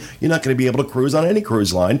happening, you're not going to be able to cruise on any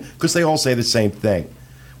cruise line because they all say the same thing.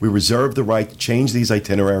 We reserve the right to change these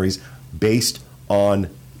itineraries based on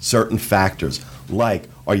certain factors, like,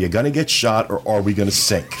 are you going to get shot or are we going to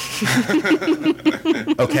sink?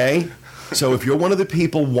 Okay? So if you're one of the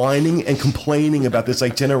people whining and complaining about this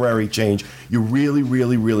itinerary change, you really,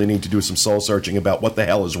 really, really need to do some soul searching about what the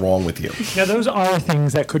hell is wrong with you. Now, those are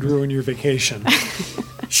things that could ruin your vacation.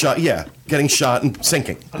 Getting shot and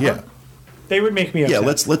sinking. Uh-huh. Yeah. They would make me upset. Yeah,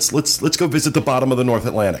 let's go visit the bottom of the North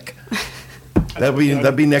Atlantic.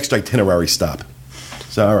 That'd be next itinerary stop.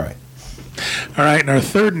 So, all right. All right, and our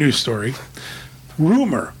third news story.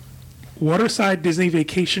 Rumor. Waterside Disney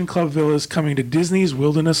Vacation Club villas coming to Disney's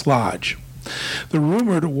Wilderness Lodge. The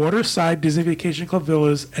rumored Waterside Disney Vacation Club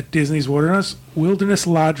villas at Disney's Wilderness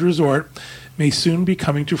Lodge Resort may soon be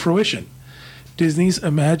coming to fruition. Disney's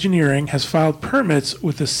Imagineering has filed permits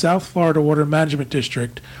with the South Florida Water Management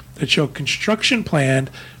District that show construction planned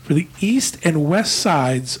for the east and west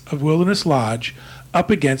sides of Wilderness Lodge up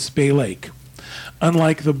against Bay Lake.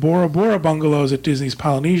 Unlike the Bora Bora bungalows at Disney's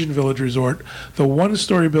Polynesian Village Resort, the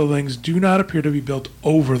one-story buildings do not appear to be built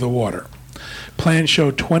over the water. Plans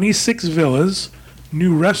show 26 villas,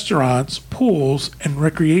 new restaurants, pools, and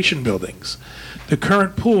recreation buildings. The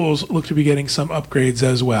current pools look to be getting some upgrades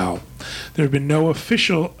as well. There have been no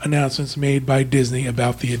official announcements made by Disney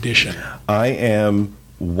about the addition. I am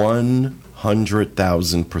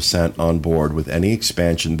 100,000% on board with any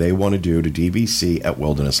expansion they want to do to DVC at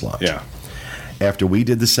Wilderness Lodge. Yeah. After we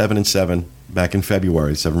did the 7 and 7 back in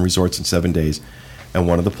February, 7 resorts in 7 days, and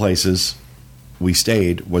one of the places we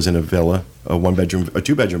stayed was in a villa, a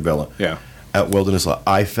 2-bedroom villa. Yeah. At Wilderness Lodge.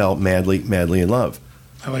 I felt madly in love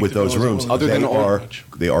with those rooms.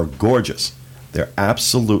 They are gorgeous. They're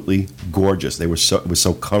absolutely gorgeous. It was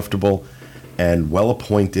so comfortable and well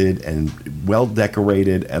appointed and well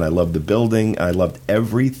decorated, and I loved the building. I loved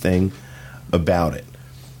everything about it.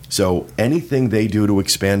 So anything they do to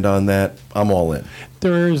expand on that, I'm all in.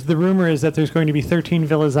 The rumor is that there's going to be 13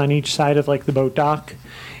 villas on each side of like the boat dock,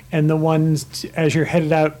 and the ones as you're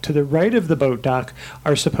headed out to the right of the boat dock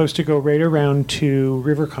are supposed to go right around to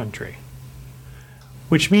river country,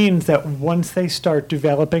 which means that once they start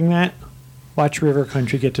developing that, watch river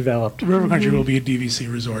country get developed. River Country will be a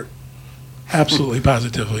DVC resort. Absolutely,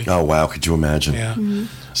 positively. Oh wow, could you imagine? Yeah.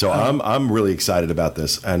 So I'm really excited about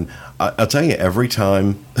this, and I'll tell you, every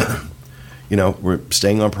time, we're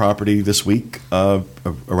staying on property this week around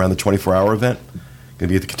the 24-hour event. Going to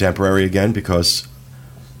be at the Contemporary again because,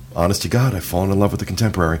 honest to God, I've fallen in love with the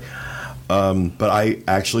Contemporary. But I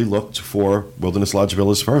actually looked for Wilderness Lodge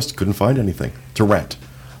Villas first. Couldn't find anything to rent,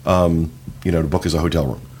 to book as a hotel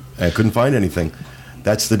room. I couldn't find anything.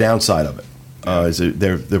 That's the downside of it.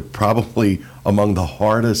 They're probably among the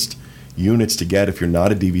hardest units to get if you're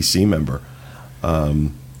not a DVC member.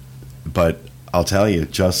 But I'll tell you,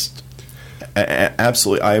 just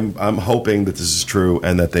absolutely, I'm hoping that this is true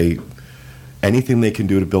and that anything they can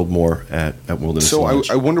do to build more at Wilderness Lodge.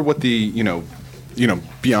 So I wonder what the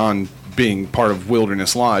beyond being part of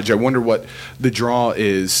Wilderness Lodge, I wonder what the draw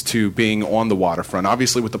is to being on the waterfront.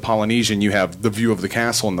 Obviously, with the Polynesian, you have the view of the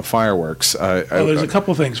castle and the fireworks. There's a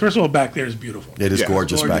couple things. First of all, back there is beautiful. It is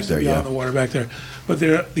gorgeous back there, on the water back there. But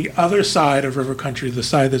the other side of River Country, the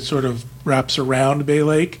side that sort of wraps around Bay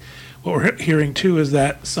Lake, what we're hearing too is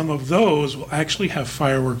that some of those will actually have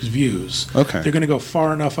fireworks views. Okay. They're going to go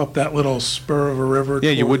far enough up that little spur of a river. Yeah,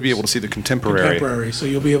 you would be able to see the Contemporary. So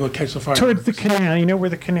you'll be able to catch the fireworks. Towards the canal. You know where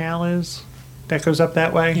the canal is? That goes up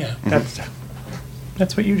that way? Yeah.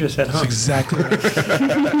 That's what you just said, huh? That's exactly right.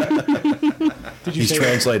 He's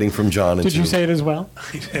translating from John into... Did you say it as well?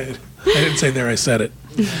 I did. I didn't say there, I said it.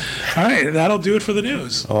 All right, that'll do it for the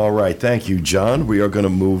news. All right, thank you, John. We are going to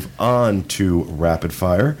move on to Rapid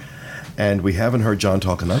Fire. And we haven't heard John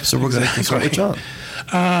talk enough, so we're going to start with John.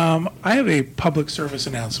 I have a public service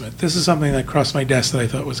announcement. This is something that crossed my desk that I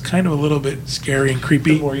thought was kind of a little bit scary and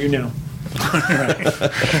creepy. The more you know.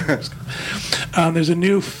 There's a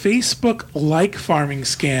new Facebook like farming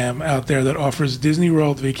scam out there that offers Disney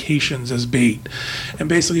World vacations as bait. And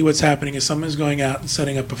basically what's happening is someone's going out and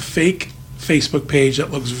setting up a fake Facebook page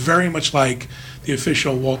that looks very much like the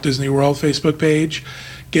official Walt Disney World Facebook page,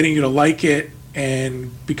 getting you to like it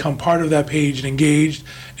and become part of that page and engaged.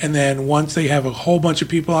 And then once they have a whole bunch of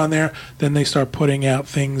people on there, then they start putting out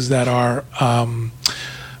things that are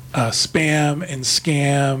spam and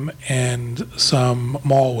scam and some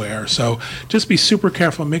malware. So just be super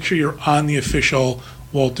careful. Make sure you're on the official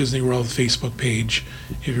Walt Disney World Facebook page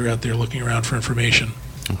if you're out there looking around for information.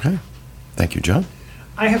 Okay. Thank you, John.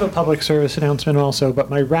 I have a public service announcement also, but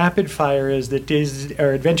my rapid fire is that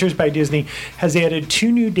Adventures by Disney has added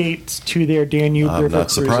 2 new dates to their Danube River not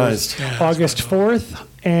cruises. surprised. Yeah, August 4th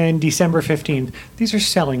and December 15th. These are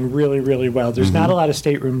selling really, really well. There's not a lot of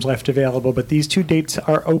staterooms left available, but these 2 dates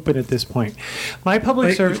are open at this point. My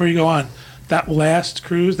public service... Before you go on, that last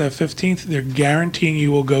cruise, that 15th, they're guaranteeing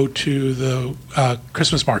you will go to the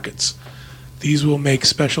Christmas markets. These will make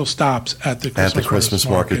special stops at the Christmas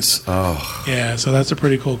markets. Oh. Yeah, so that's a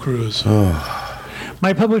pretty cool cruise.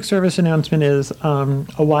 My public service announcement is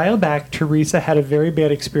a while back, Teresa had a very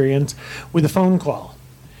bad experience with a phone call.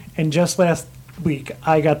 And just last week,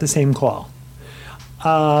 I got the same call.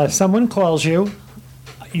 Someone calls you,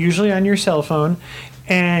 usually on your cell phone,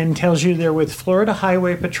 and tells you they're with Florida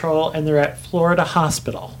Highway Patrol and they're at Florida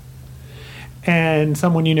Hospital. And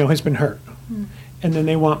someone you know has been hurt. And then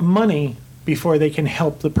they want money before they can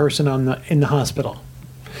help the person in the hospital.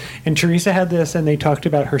 And Teresa had this, and they talked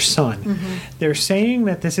about her son. They're saying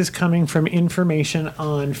that this is coming from information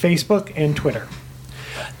on Facebook and Twitter.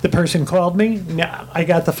 The person called me. I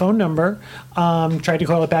got the phone number, tried to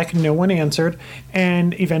call it back, and no one answered,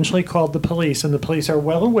 and eventually called the police. And the police are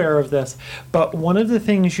well aware of this. But one of the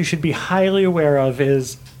things you should be highly aware of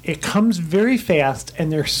is it comes very fast,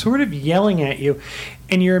 and they're sort of yelling at you.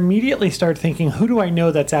 And you immediately start thinking, who do I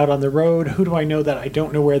know that's out on the road? Who do I know that I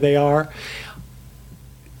don't know where they are?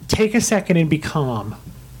 Take a second and be calm.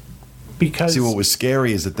 Because see, what was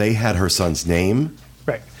scary is that they had her son's name.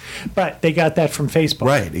 Right. But they got that from Facebook.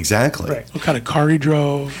 Right, exactly. Right. What kind of car he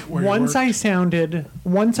drove? Once I started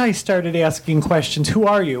asking questions, who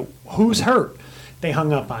are you? Who's hurt? They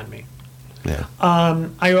hung up on me. Yeah.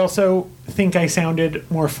 I also think I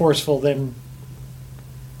sounded more forceful than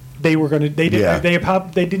they were going to. They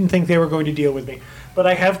didn't think they were going to deal with me. But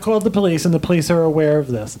I have called the police, and the police are aware of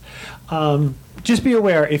this. Just be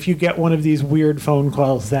aware if you get one of these weird phone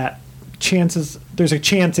calls that there's a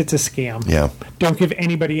chance it's a scam. Yeah. Don't give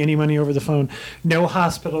anybody any money over the phone. No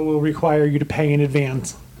hospital will require you to pay in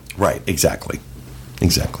advance. Right, exactly.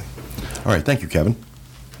 Exactly. All right. Thank you, Kevin.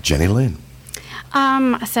 Jenny Lynn.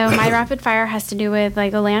 So my rapid fire has to do with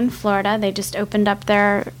Legoland, Florida. They just opened up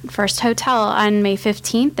their first hotel on May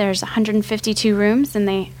 15th. There's 152 rooms, and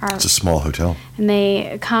It's a small hotel. And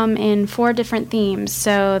they come in 4 different themes.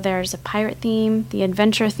 So there's a pirate theme, the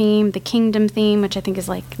adventure theme, the kingdom theme, which I think is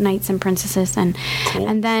like knights and princesses, and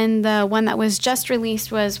then the one that was just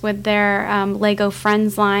released was with their Lego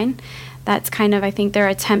Friends line. That's kind of, I think, their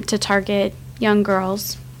attempt to target young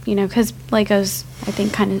girls. Because Legos, I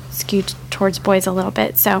think, kind of skewed towards boys a little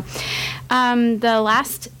bit. So the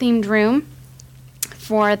last themed room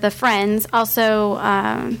for the Friends also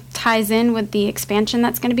ties in with the expansion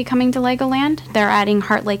that's going to be coming to Legoland. They're adding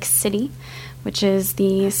Heart Lake City, which is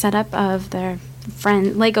the setup of their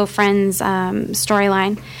Lego Friends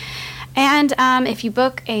storyline. And if you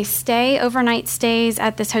book a overnight stays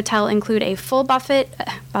at this hotel include a full buffet.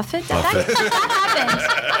 Buffet? That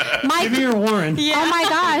happened. Give me your Warren. Yeah. Oh my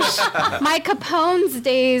gosh.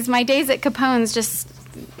 My days at Capone's just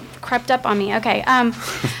crept up on me. Okay.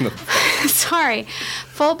 Sorry.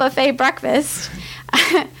 Full buffet breakfast.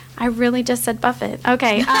 I really just said buffet.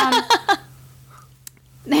 Okay.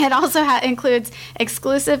 It also includes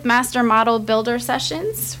exclusive master model builder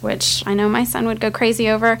sessions, which I know my son would go crazy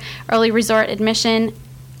over, early resort admission.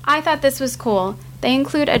 I thought this was cool. They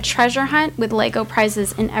include a treasure hunt with Lego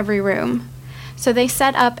prizes in every room. So they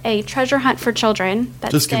set up a treasure hunt for children.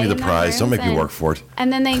 Just give me the prize. Don't make me work for it.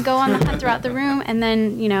 And then they go on the hunt throughout the room and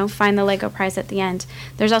then, find the Lego prize at the end.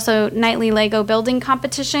 There's also nightly Lego building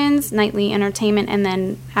competitions, nightly entertainment, and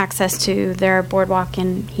then access to their boardwalk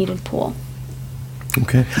and heated pool.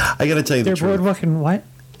 Okay. I got to tell you Their the truth. boardwalk and what?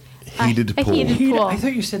 Heated pool. Heated pool. I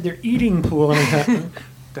thought you said they're eating pool. And I thought,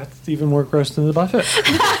 that's even more gross than the buffet.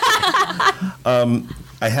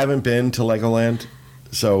 I haven't been to Legoland,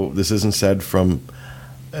 so this isn't said from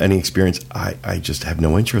any experience. I just have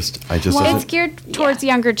no interest. It's geared towards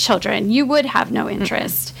younger children. You would have no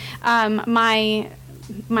interest. My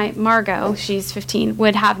Margot, she's 15,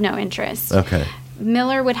 would have no interest. Okay.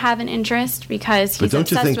 Miller would have an interest because he's obsessed with Legos.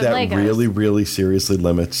 But don't you think that really, really seriously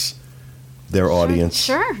limits their audience?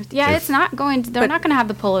 Sure. Yeah, it's not going to, they're not going to have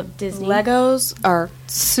the pull of Disney. Legos are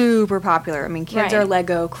super popular. I mean, kids Right. are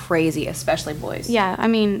Lego crazy, especially boys. Yeah, I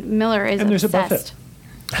mean, Miller is And there's a obsessed.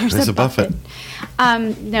 buffet. There's a buffet.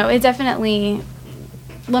 No, it definitely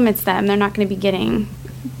limits them. They're not going to be getting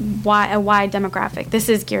a wide demographic. This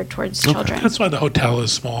is geared towards children. That's why the hotel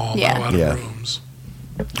is small. Yeah. Not a lot Yeah. of rooms.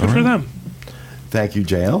 Good for them. Thank you,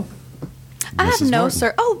 JL. I have Mrs. no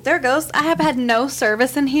Martin. Oh, there it goes. I have had no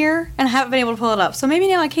service in here and I haven't been able to pull it up. So maybe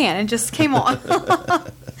now I can. It just came on. I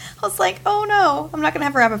was like, oh no, I'm not going to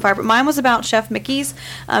have a rapid fire. But mine was about Chef Mickey's.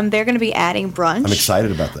 They're going to be adding brunch. I'm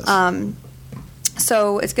excited about this.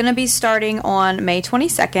 So it's going to be starting on May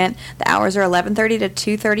 22nd. The hours are 11:30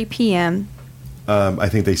 to 2:30 p.m. I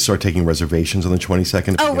think they start taking reservations on the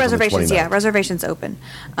 22nd. Oh, reservations, yeah. Reservations open.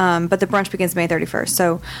 But the brunch begins May 31st.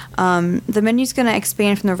 So the menu's going to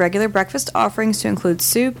expand from the regular breakfast offerings to include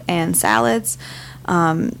soup and salads,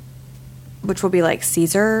 which will be like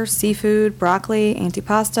Caesar, seafood, broccoli,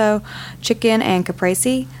 antipasto, chicken, and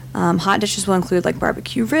caprese. Hot dishes will include like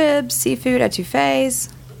barbecue ribs, seafood, etouffees.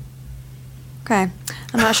 Okay.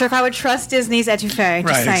 I'm not sure if I would trust Disney's etouffee.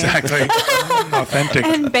 Just Right, saying. exactly. Authentic.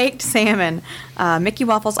 And baked salmon. Mickey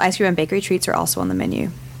waffles, ice cream, and bakery treats are also on the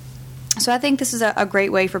menu. So I think this is a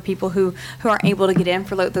great way for people who aren't able to get in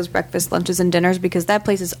for those breakfast, lunches, and dinners because that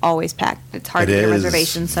place is always packed. It's hard to get a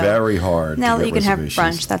reservation. So very hard now to that get you can have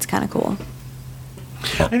reservations. brunch, that's kind of cool.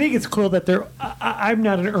 I think it's cool that I'm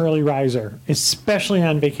not an early riser, especially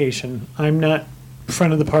on vacation. I'm not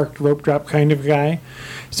front of the park rope drop kind of guy.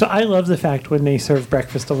 So I love the fact when they serve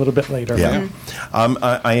breakfast a little bit later. Yeah,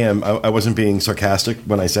 I am. I wasn't being sarcastic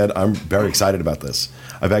when I said I'm very excited about this.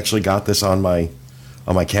 I've actually got this on my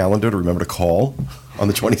calendar to remember to call on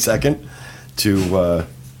the 22nd to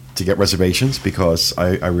get reservations because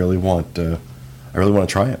I really want to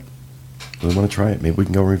try it. I really want to try it. Maybe we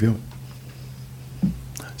can go review it.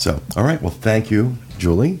 So, all right. Well, thank you,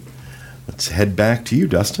 Julie. Let's head back to you,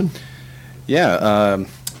 Dustin. Yeah,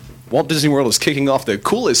 Walt Disney World is kicking off the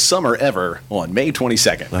coolest summer ever on May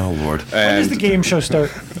 22nd. Oh, Lord. When does the game show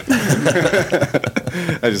start?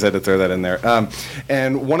 I just had to throw that in there.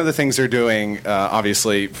 And one of the things they're doing,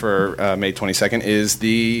 obviously, for May 22nd is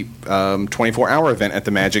the 24-hour event at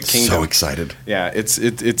the Magic Kingdom. So excited. Yeah, it's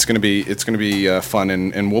going to be fun,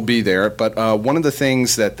 and we'll be there. But one of the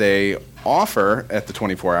things that they offer at the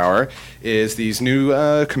 24-hour is these new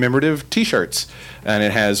commemorative T-shirts, and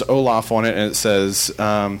it has Olaf on it, and it says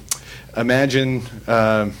imagine,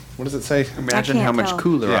 what does it say? Imagine can't how much tell.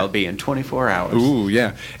 cooler Yeah. I'll be in 24 hours. Ooh,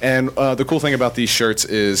 yeah. And the cool thing about these shirts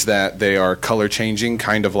is that they are color changing,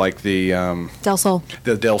 kind of like the Del Sol.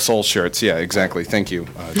 Del Sol shirts. Yeah, exactly. Thank you.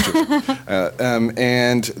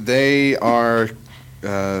 And they are.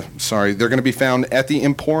 They're going to be found at the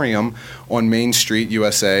Emporium on Main Street,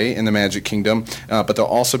 USA, in the Magic Kingdom. But they'll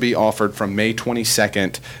also be offered from May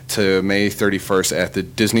 22nd to May 31st at the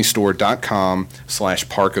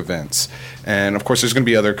DisneyStore.com/park events. And of course, there's going to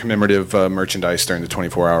be other commemorative merchandise during the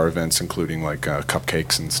 24-hour events, including like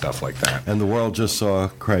cupcakes and stuff like that. And the world just saw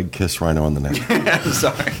Craig kiss Rhino on the neck. I'm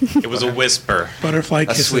sorry. It was a whisper. Butterfly A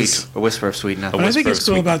kisses. whisper of sweet nothing. What I think whisper is of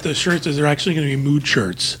cool sweet. about those shirts is they're actually going to be mood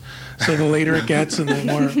shirts. So the later it gets and the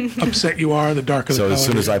more upset you are, the darker the So color. as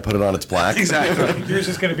soon as I put it on, it's black. Exactly. Yours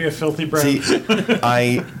is going to be a filthy brown. See,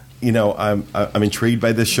 I'm intrigued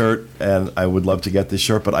by this shirt, and I would love to get this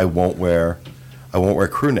shirt, but I won't wear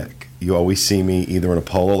crew neck. You always see me either in a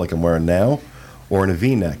polo like I'm wearing now, or in a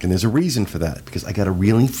V-neck, and there's a reason for that because I got a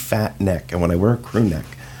really fat neck, and when I wear a crew neck,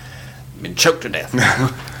 Been choked to death.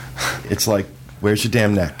 it's like, where's your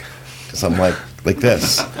damn neck? Because I'm like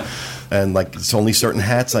this. And like it's only certain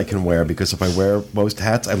hats I can wear because if I wear most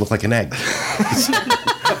hats, I look like an egg.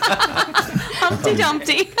 Humpty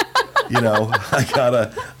Dumpty. You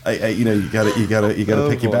gotta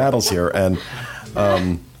pick your battles here. And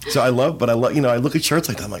so I love, I look at shirts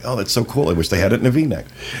like that. I'm like, oh, that's so cool. I wish they had it in a V-neck.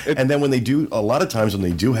 And then when they do, a lot of times when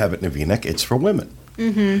they do have it in a V-neck, it's for women.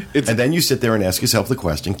 Mm-hmm. And then you sit there and ask yourself the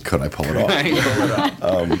question: could I pull it off?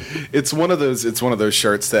 It's one of those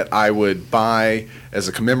shirts that I would buy as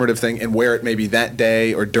a commemorative thing and wear it maybe that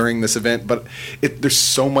day or during this event. But there's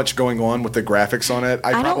so much going on with the graphics on it.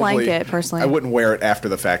 I don't like it, personally. I wouldn't wear it after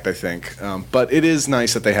the fact, I think. But it is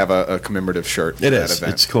nice that they have a commemorative shirt for It that is.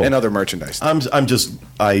 event. It's cool. And other merchandise. I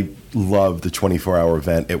love the 24-hour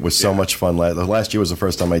event. It was so much fun. Last year was the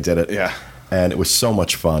first time I did it. Yeah. And it was so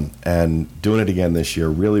much fun. And doing it again this year,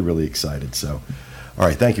 really, really excited. So, all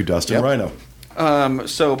right. Thank you, Dustin. Yep. Rhino.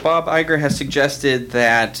 So Bob Iger has suggested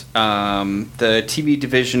that the TV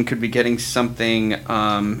division could be getting something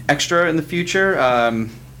extra in the future,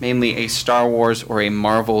 mainly a Star Wars or a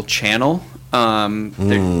Marvel channel. He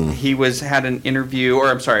had an interview,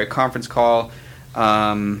 a conference call,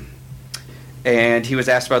 and he was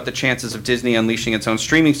asked about the chances of Disney unleashing its own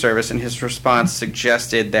streaming service, and his response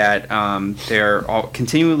suggested that they're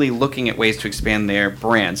continually looking at ways to expand their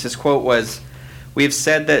brands. His quote was, "We have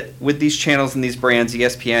said that with these channels and these brands,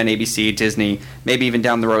 ESPN, ABC, Disney, maybe even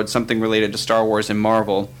down the road something related to Star Wars and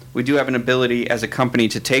Marvel, we do have an ability as a company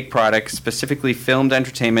to take products, specifically filmed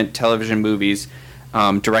entertainment, television, movies,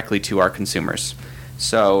 directly to our consumers."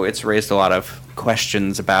 So it's raised a lot of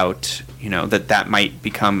questions about, that might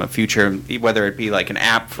become a future, whether it be like an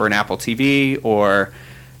app for an Apple TV or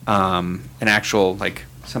an actual, like,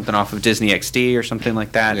 something off of Disney XD or something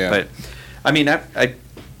like that. Yeah. But, I mean,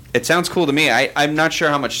 it sounds cool to me. I'm not sure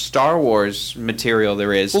how much Star Wars material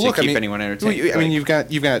there is to keep anyone entertained. I mean, you've got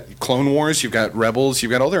Clone Wars, you've got Rebels,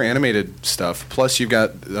 you've got all their animated stuff. Plus, you've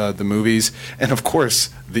got the movies, and of course,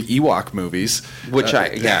 the Ewok movies. Which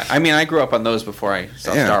I grew up on those before I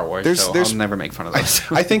saw Star Wars, so I'll never make fun of those.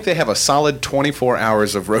 I think they have a solid 24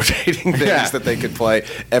 hours of rotating things that they could play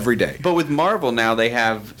every day. But with Marvel now, they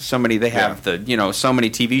have so many. They have so many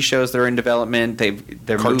TV shows that are in development.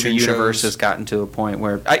 Their Cartoon movie universe shows. has gotten to a point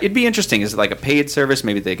where it'd be interesting. Is it like a paid service?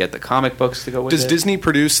 Maybe they get the comic books to go with it. Does Disney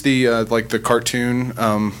produce the the cartoon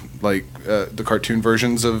the cartoon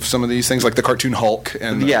versions of some of these things, like the cartoon Hulk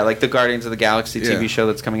and like the Guardians of the Galaxy TV show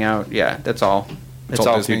that's coming out? Yeah, that's all. It's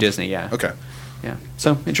all Disney? through Disney. Yeah. Okay. Yeah.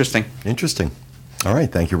 So interesting. Interesting. All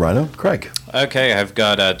right. Thank you, Rhino. Craig. Okay, I've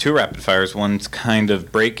got two rapid fires. One's kind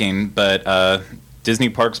of breaking, but Disney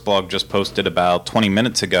Parks blog just posted about 20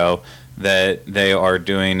 minutes ago that they are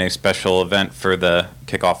doing a special event for the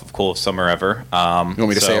kickoff of Coolest Summer Ever. You want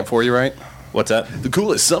me to say it for you, right? What's that? The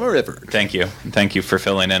coolest summer ever. Thank you. Thank you for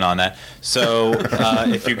filling in on that. So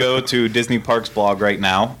if you go to Disney Parks blog right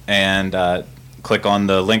now and click on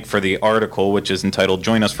the link for the article, which is entitled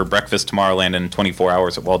 "Join Us for Breakfast Tomorrowland in 24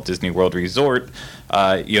 Hours at Walt Disney World Resort,"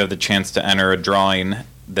 you have the chance to enter a drawing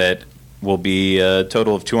that will be a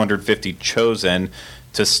total of 250 chosen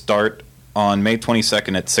to start on May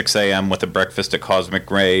 22nd at 6 a.m. with a breakfast at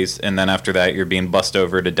Cosmic Rays, and then after that you're being bussed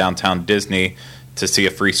over to downtown Disney to see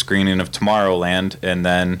a free screening of Tomorrowland, and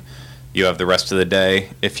then you have the rest of the day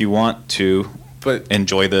if you want to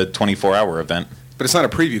enjoy the 24-hour event. But it's not a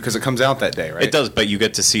preview because it comes out that day, right? It does, but you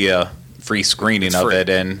get to see a free screening of it,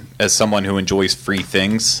 and as someone who enjoys free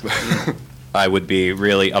things, I would be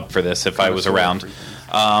really up for this if I was around.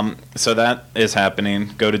 So that is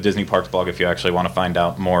happening. Go to Disney Parks blog if you actually want to find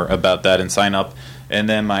out more about that and sign up. And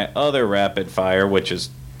then my other rapid fire, which is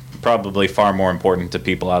probably far more important to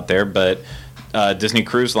people out there, but Disney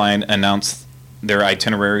Cruise Line announced their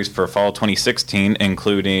itineraries for fall 2016,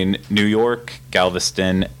 including New York,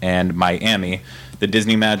 Galveston, and Miami. The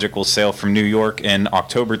Disney Magic will sail from New York in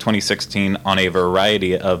October 2016 on a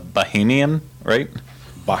variety of Bahamian, right?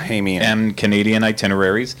 Bahamian. And Canadian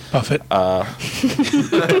itineraries. Buffett. The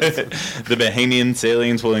Bahamian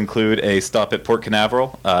sailings will include a stop at Port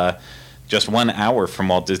Canaveral, just 1 hour from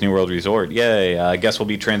Walt Disney World Resort. Yay. Guests will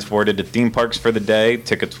be transported to theme parks for the day.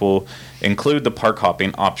 Tickets will include the park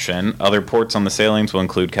hopping option. Other ports on the sailings will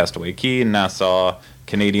include Castaway Cay and Nassau.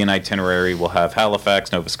 Canadian itinerary will have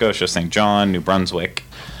Halifax, Nova Scotia, St. John, New Brunswick.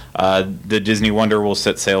 The Disney Wonder will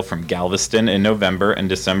set sail from Galveston in November and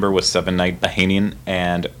December with 7-night Bahamian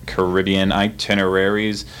and Caribbean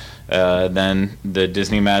itineraries. Then the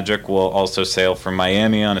Disney Magic will also sail from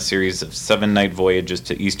Miami on a series of 7-night voyages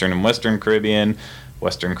to Eastern and Western Caribbean.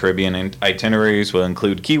 Western Caribbean itineraries will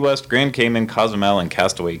include Key West, Grand Cayman, Cozumel, and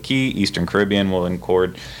Castaway Cay. Eastern Caribbean will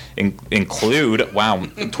include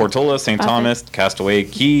Tortola, St. Thomas, Castaway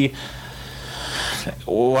Cay.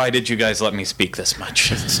 Why did you guys let me speak this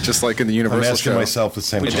much? It's just like in the Universal I'm asking show. myself the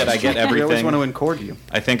same Did question. I get everything? We always want to encord you.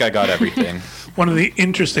 I think I got everything. One of the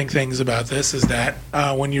interesting things about this is that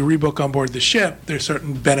when you rebook on board the ship, there's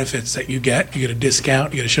certain benefits that you get. You get a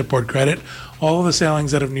discount, you get a shipboard credit. All of the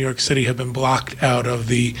sailings out of New York City have been blocked out of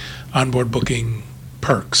the onboard booking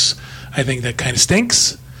perks. I think that kind of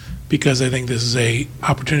stinks because I think this is a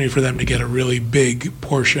opportunity for them to get a really big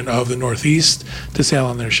portion of the Northeast to sail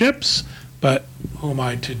on their ships. But who am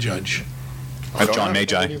I to judge? John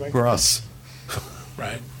Magi. For us.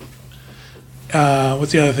 Right.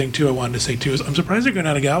 What's the other thing, too, I wanted to say, too, is I'm surprised they're going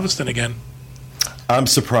out of Galveston again. I'm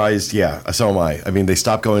surprised, yeah, so am I. I mean, they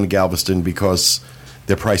stopped going to Galveston because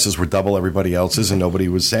their prices were double everybody else's and nobody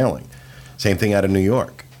was sailing. Same thing out of New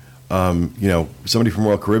York. Somebody from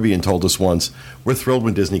Royal Caribbean told us once, we're thrilled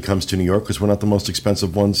when Disney comes to New York because we're not the most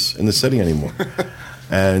expensive ones in the city anymore.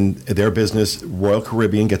 And their business, Royal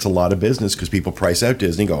Caribbean, gets a lot of business because people price out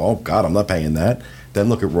Disney, go, oh, God, I'm not paying that. Then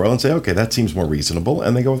look at Royal and say, okay, that seems more reasonable,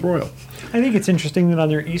 and they go with Royal. I think it's interesting that on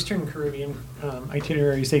their Eastern Caribbean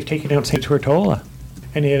itineraries, they've taken out St. Tortola,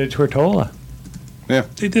 and they added Tortola. Yeah.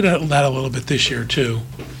 They did that a little bit this year, too,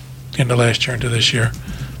 into last year into this year.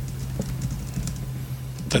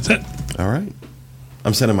 That's it. All right.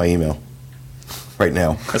 I'm sending my email right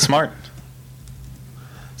now. That's smart.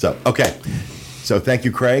 So, okay. So thank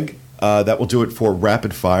you, Craig. That will do it for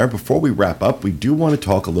Rapid Fire. Before we wrap up, we do want to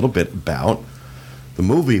talk a little bit about the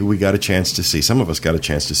movie we got a chance to see. Some of us got a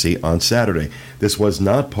chance to see on Saturday. This was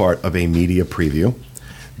not part of a media preview.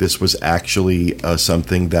 This was actually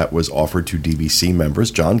something that was offered to DVC members.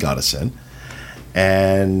 John got us in,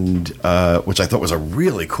 and which I thought was a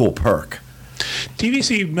really cool perk. The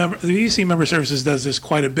DVC Member Services does this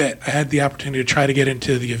quite a bit. I had the opportunity to try to get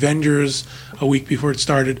into the Avengers a week before it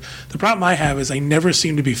started. The problem I have is I never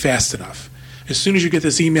seem to be fast enough. As soon as you get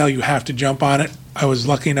this email, you have to jump on it. I was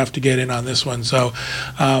lucky enough to get in on this one, so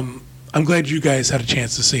I'm glad you guys had a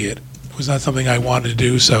chance to see it. It was not something I wanted to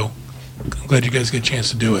do, so I'm glad you guys get a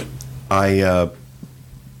chance to do it.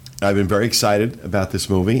 I've been very excited about this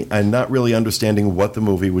movie and not really understanding what the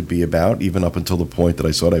movie would be about, even up until the point that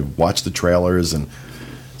I saw it. I watched the trailers, and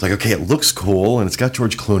it's like, okay, it looks cool, and it's got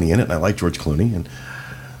George Clooney in it, and I like George Clooney. And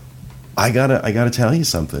I gotta tell you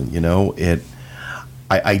something.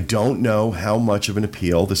 I don't know how much of an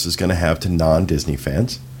appeal this is going to have to non-Disney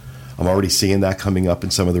fans. I'm already seeing that coming up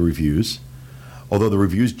in some of the reviews. Although the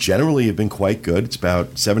reviews generally have been quite good. It's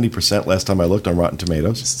about 70% last time I looked on Rotten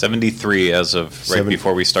Tomatoes. 73 as of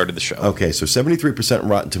before we started the show. Okay, so 73%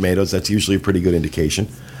 Rotten Tomatoes. That's usually a pretty good indication.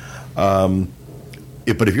 But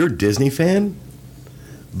if you're a Disney fan,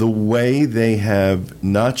 the way they have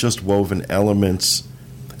not just woven elements,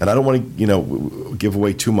 and I don't want to give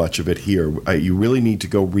away too much of it here. You really need to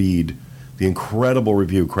go read the incredible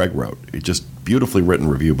review Craig wrote. It's just beautifully written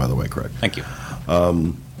review, by the way, Craig. Thank you.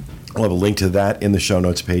 I'll have a link to that in the show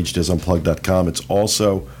notes page, DizUnplugged.com. It's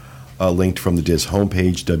also linked from the Diz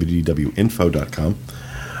homepage, www.info.com.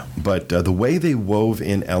 But the way they wove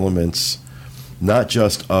in elements, not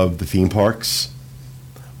just of the theme parks,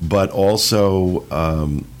 but also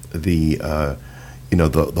the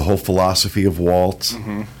whole philosophy of Walt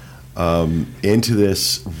into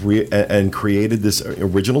this and created this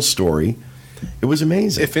original story, it was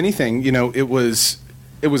amazing. If anything,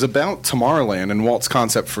 it was about Tomorrowland and Walt's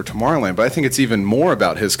concept for Tomorrowland, but I think it's even more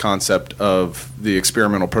about his concept of the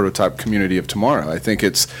experimental prototype community of tomorrow. I think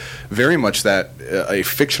it's very much that a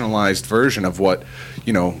fictionalized version of what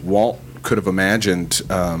Walt could have imagined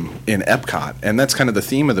in Epcot. And that's kind of the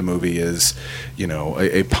theme of the movie is,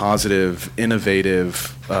 a positive,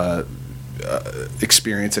 innovative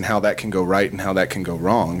experience and how that can go right and how that can go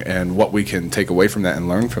wrong and what we can take away from that and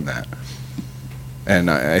learn from that. And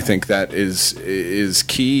I think that is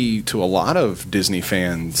key to a lot of Disney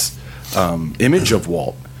fans' image of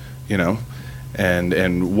Walt,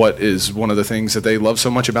 and what is one of the things that they love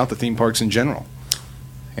so much about the theme parks in general.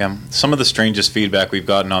 Yeah, some of the strangest feedback we've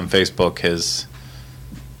gotten on Facebook has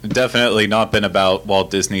definitely not been about Walt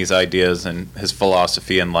Disney's ideas and his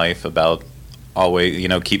philosophy in life about always,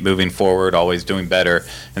 keep moving forward, always doing better.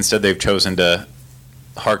 Instead, they've chosen to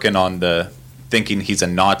hearken on the thinking he's a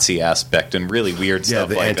Nazi aspect and really weird stuff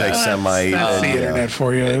like that. Anti-Semite. That's the internet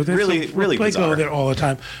for you. Really They bizarre. go there all the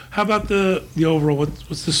time. How about the overall?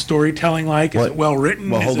 What's the storytelling like? Is it well written?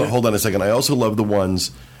 Well, hold on a second. I also love the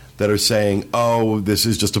ones that are saying, "Oh, this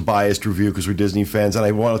is just a biased review because we're Disney fans." And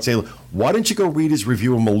I want to say, why don't you go read his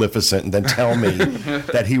review of Maleficent and then tell me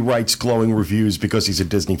that he writes glowing reviews because he's a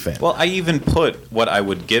Disney fan? Well, I even put what I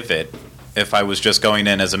would give it if I was just going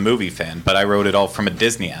in as a movie fan, but I wrote it all from a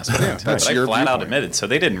Disney aspect. That's but I your flat out viewpoint. admitted, so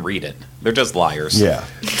they didn't read it. They're just liars. Yeah.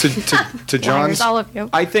 To John's, Liars, all of you.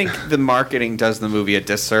 I think the marketing does the movie a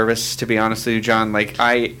disservice, to be honest with you, John.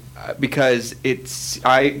 Because the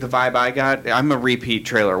vibe I got, I'm a repeat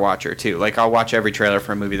trailer watcher too. Like, I'll watch every trailer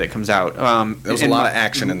for a movie that comes out. There was a lot of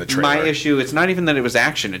action in the trailer. My issue, it's not even that it was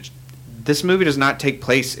action. This movie does not take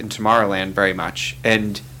place in Tomorrowland very much,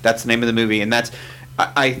 and that's the name of the movie. And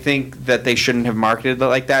I think that they shouldn't have marketed it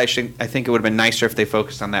like that. I think it would have been nicer if they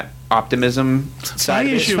focused on that optimism side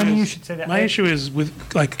of it. funny you should say that. My issue is with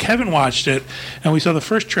Kevin watched it, and we saw the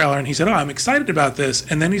first trailer, and he said, "Oh, I'm excited about this,"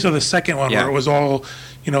 and then he saw the second one where it was all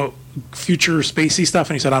future spacey stuff,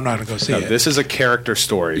 and he said, "I'm not going to go see it." This is a character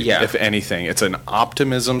story. Yeah. If anything, it's an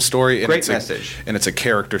optimism story. And Great it's message. And it's a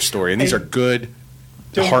character story, and these are good,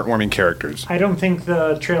 heartwarming characters. I don't think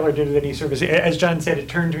the trailer did it any service. As John said, it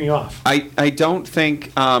turned me off. I don't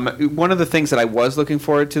think one of the things that I was looking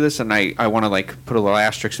forward to this, and I want to put a little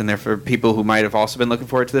asterisk in there for people who might have also been looking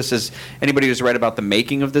forward to this, is anybody who's read about the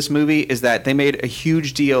making of this movie, is that they made a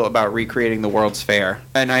huge deal about recreating the World's Fair.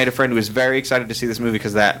 And I had a friend who was very excited to see this movie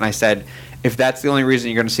because of that, and I said, if that's the only reason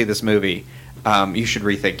you're going to see this movie, you should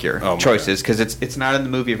rethink your choices, because it's not in the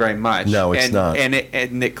movie very much. No, it's not. And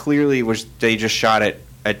it clearly was, they just shot it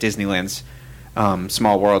at Disneyland's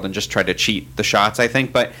Small World and just tried to cheat the shots, I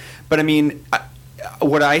think. But I mean,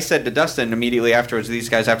 what I said to Dustin immediately afterwards, these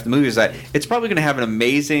guys after the movie, is that it's probably going to have an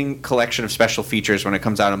amazing collection of special features when it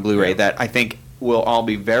comes out on Blu-ray that I think we'll all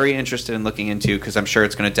be very interested in looking into, because I'm sure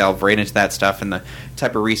it's going to delve right into that stuff and the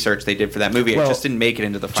type of research they did for that movie. It just didn't make it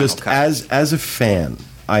into the final cut. As a fan,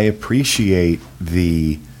 I appreciate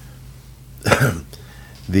the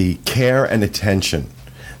the care and attention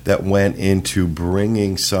that went into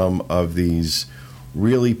bringing some of these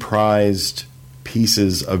really prized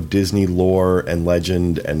pieces of Disney lore and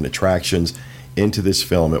legend and attractions into this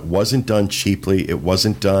film. It wasn't done cheaply. It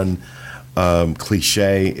wasn't done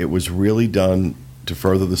cliche. It was really done to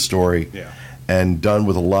further the story and done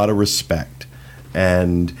with a lot of respect.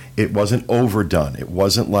 And it wasn't overdone. It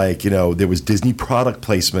wasn't like, there was Disney product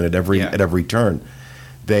placement at every turn.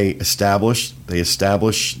 They establish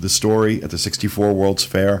the story at the 64 World's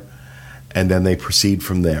Fair, and then they proceed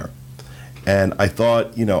from there. And I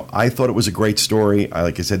thought it was a great story.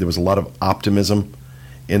 Like I said, there was a lot of optimism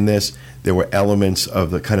in this. There were elements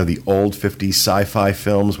of the kind of the old 50s sci-fi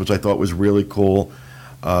films, which I thought was really cool.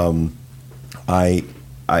 I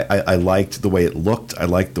liked the way it looked. I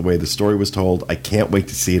liked the way the story was told. I can't wait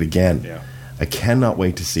to see it again. Yeah. I cannot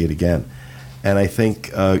wait to see it again. And I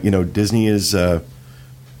think Disney is.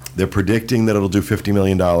 They're predicting that it'll do $50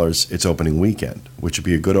 million its opening weekend, which would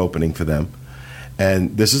be a good opening for them.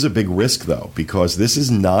 And this is a big risk, though, because this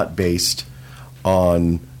is not based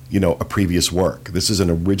on, a previous work. This is an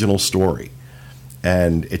original story.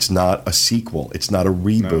 And it's not a sequel. It's not a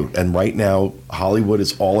reboot. No. And right now, Hollywood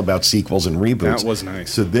is all about sequels and reboots. That was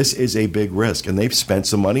nice. So this is a big risk. And they've spent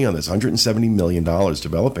some money on this, $170 million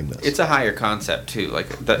developing this. It's a higher concept, too. Like,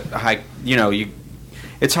 the high,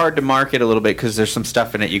 it's hard to market a little bit because there's some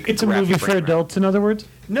stuff in it you can. It's a movie for adults, in other words?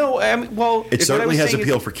 No, it certainly has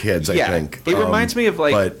appeal for kids. I think it reminds me of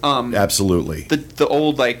absolutely the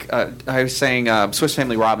old I was saying Swiss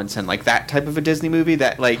Family Robinson, like that type of a Disney movie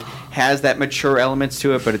that has that mature elements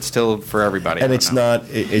to it, but it's still for everybody. And it's not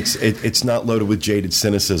loaded with jaded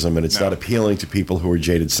cynicism, and it's not appealing to people who are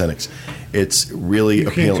jaded cynics. It's really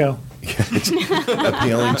appealing. It's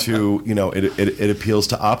appealing to it appeals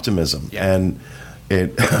to optimism and.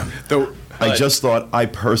 I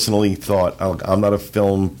personally thought, I'm not a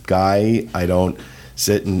film guy. I don't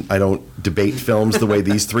sit and I don't debate films the way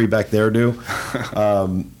these three back there do.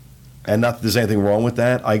 And not that there's anything wrong with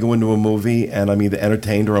that. I go into a movie and I'm either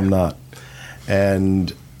entertained or I'm not.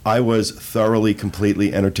 And I was thoroughly,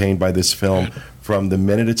 completely entertained by this film from the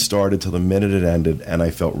minute it started till the minute it ended, and I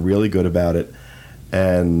felt really good about it.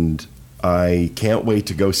 And I can't wait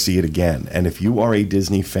to go see it again. And if you are a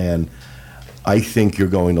Disney fan, I think you're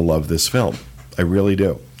going to love this film. I really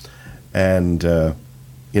do. And,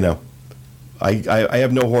 you know, I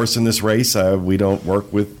have no horse in this race. We don't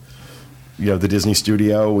work with, you know, the Disney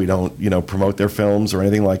studio. We don't, you know, promote their films or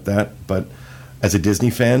anything like that. But as a Disney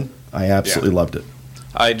fan, I absolutely loved it.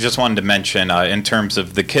 I just wanted to mention, in terms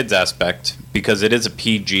of the kids aspect, because it is a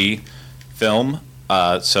PG film,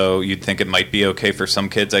 so you'd think it might be okay for some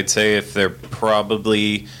kids. I'd say if they're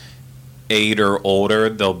probably 8 or older,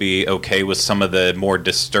 they'll be okay with some of the more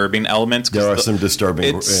disturbing elements. There are some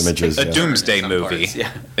disturbing images. It's a doomsday movie,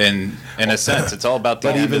 in a sense. It's all about the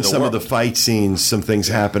but end even of the some world. of the fight scenes, some things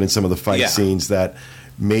happen in some of the fight scenes that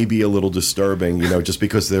may be a little disturbing. You know, just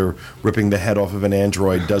because they're ripping the head off of an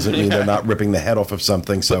android doesn't mean they're not ripping the head off of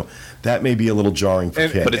something. So that may be a little jarring for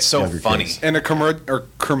kids. But it's so funny. Kids. And a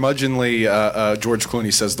curmudgeonly George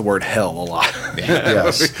Clooney says the word hell a lot.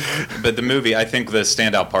 Yes. But the movie, I think the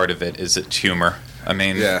standout part of it is its humor. I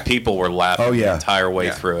mean, people were laughing the entire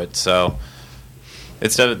way through it. So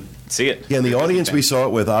it's see it. Yeah, and the audience we saw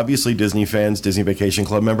it with, obviously Disney fans, Disney Vacation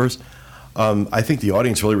Club members. I think the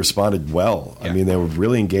audience really responded well. I mean, they were a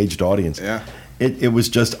really engaged audience. Yeah. It was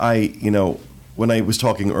just, when I was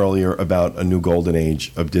talking earlier about a new golden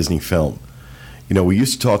age of Disney film, you know, we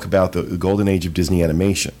used to talk about the golden age of Disney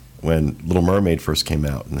animation when Little Mermaid first came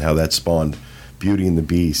out and how that spawned Beauty and the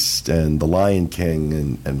Beast and The Lion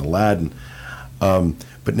King and Aladdin.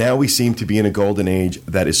 But now we seem to be in a golden age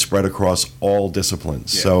that is spread across all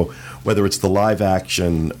disciplines. Yeah. So whether it's the live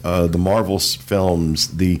action, the Marvel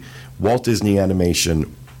films, the Walt Disney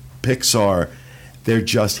Animation, Pixar, they're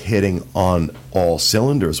just hitting on all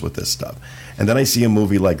cylinders with this stuff. And then I see a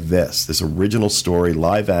movie like this original story,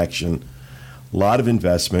 live action, a lot of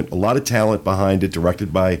investment, a lot of talent behind it,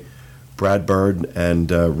 directed by Brad Bird and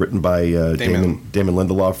written by Damon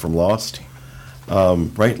Lindelof from Lost.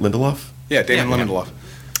 Right, Lindelof? Yeah, Damon Lindelof.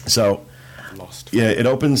 So, yeah, it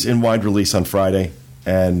opens in wide release on Friday,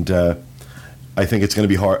 and I think it's going to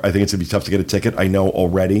be hard. I think it's going to be tough to get a ticket. I know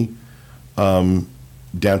already.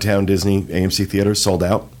 Downtown Disney AMC Theater sold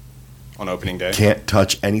out on opening day. Can't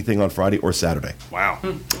touch anything on Friday or Saturday. Wow.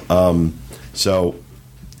 So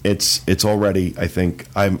it's already. I think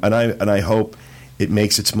I hope it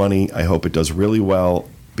makes its money. I hope it does really well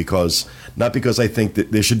not because I think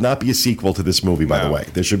that there should not be a sequel to this movie. By the way,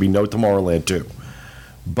 there should be no Tomorrowland 2.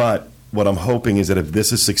 But what I'm hoping is that if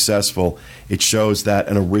this is successful, it shows that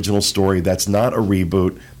an original story that's not a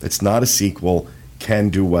reboot, that's not a sequel, can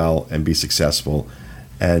do well and be successful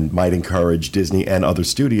and might encourage Disney and other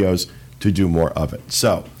studios to do more of it.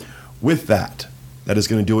 So with that is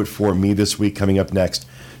going to do it for me this week. Coming up next,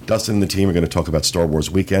 Dustin and the team are going to talk about Star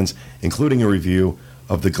Wars weekends, including a review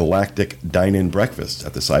of the Galactic Dine-In Breakfast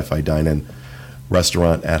at the Sci-Fi Dine-In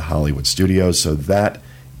restaurant at Hollywood Studios. So that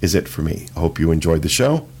is it for me. I hope you enjoyed the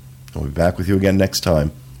show. I'll be back with you again next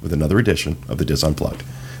time with another edition of the Diz Unplugged.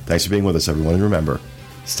 Thanks for being with us, everyone. And remember,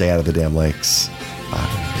 stay out of the damn lakes.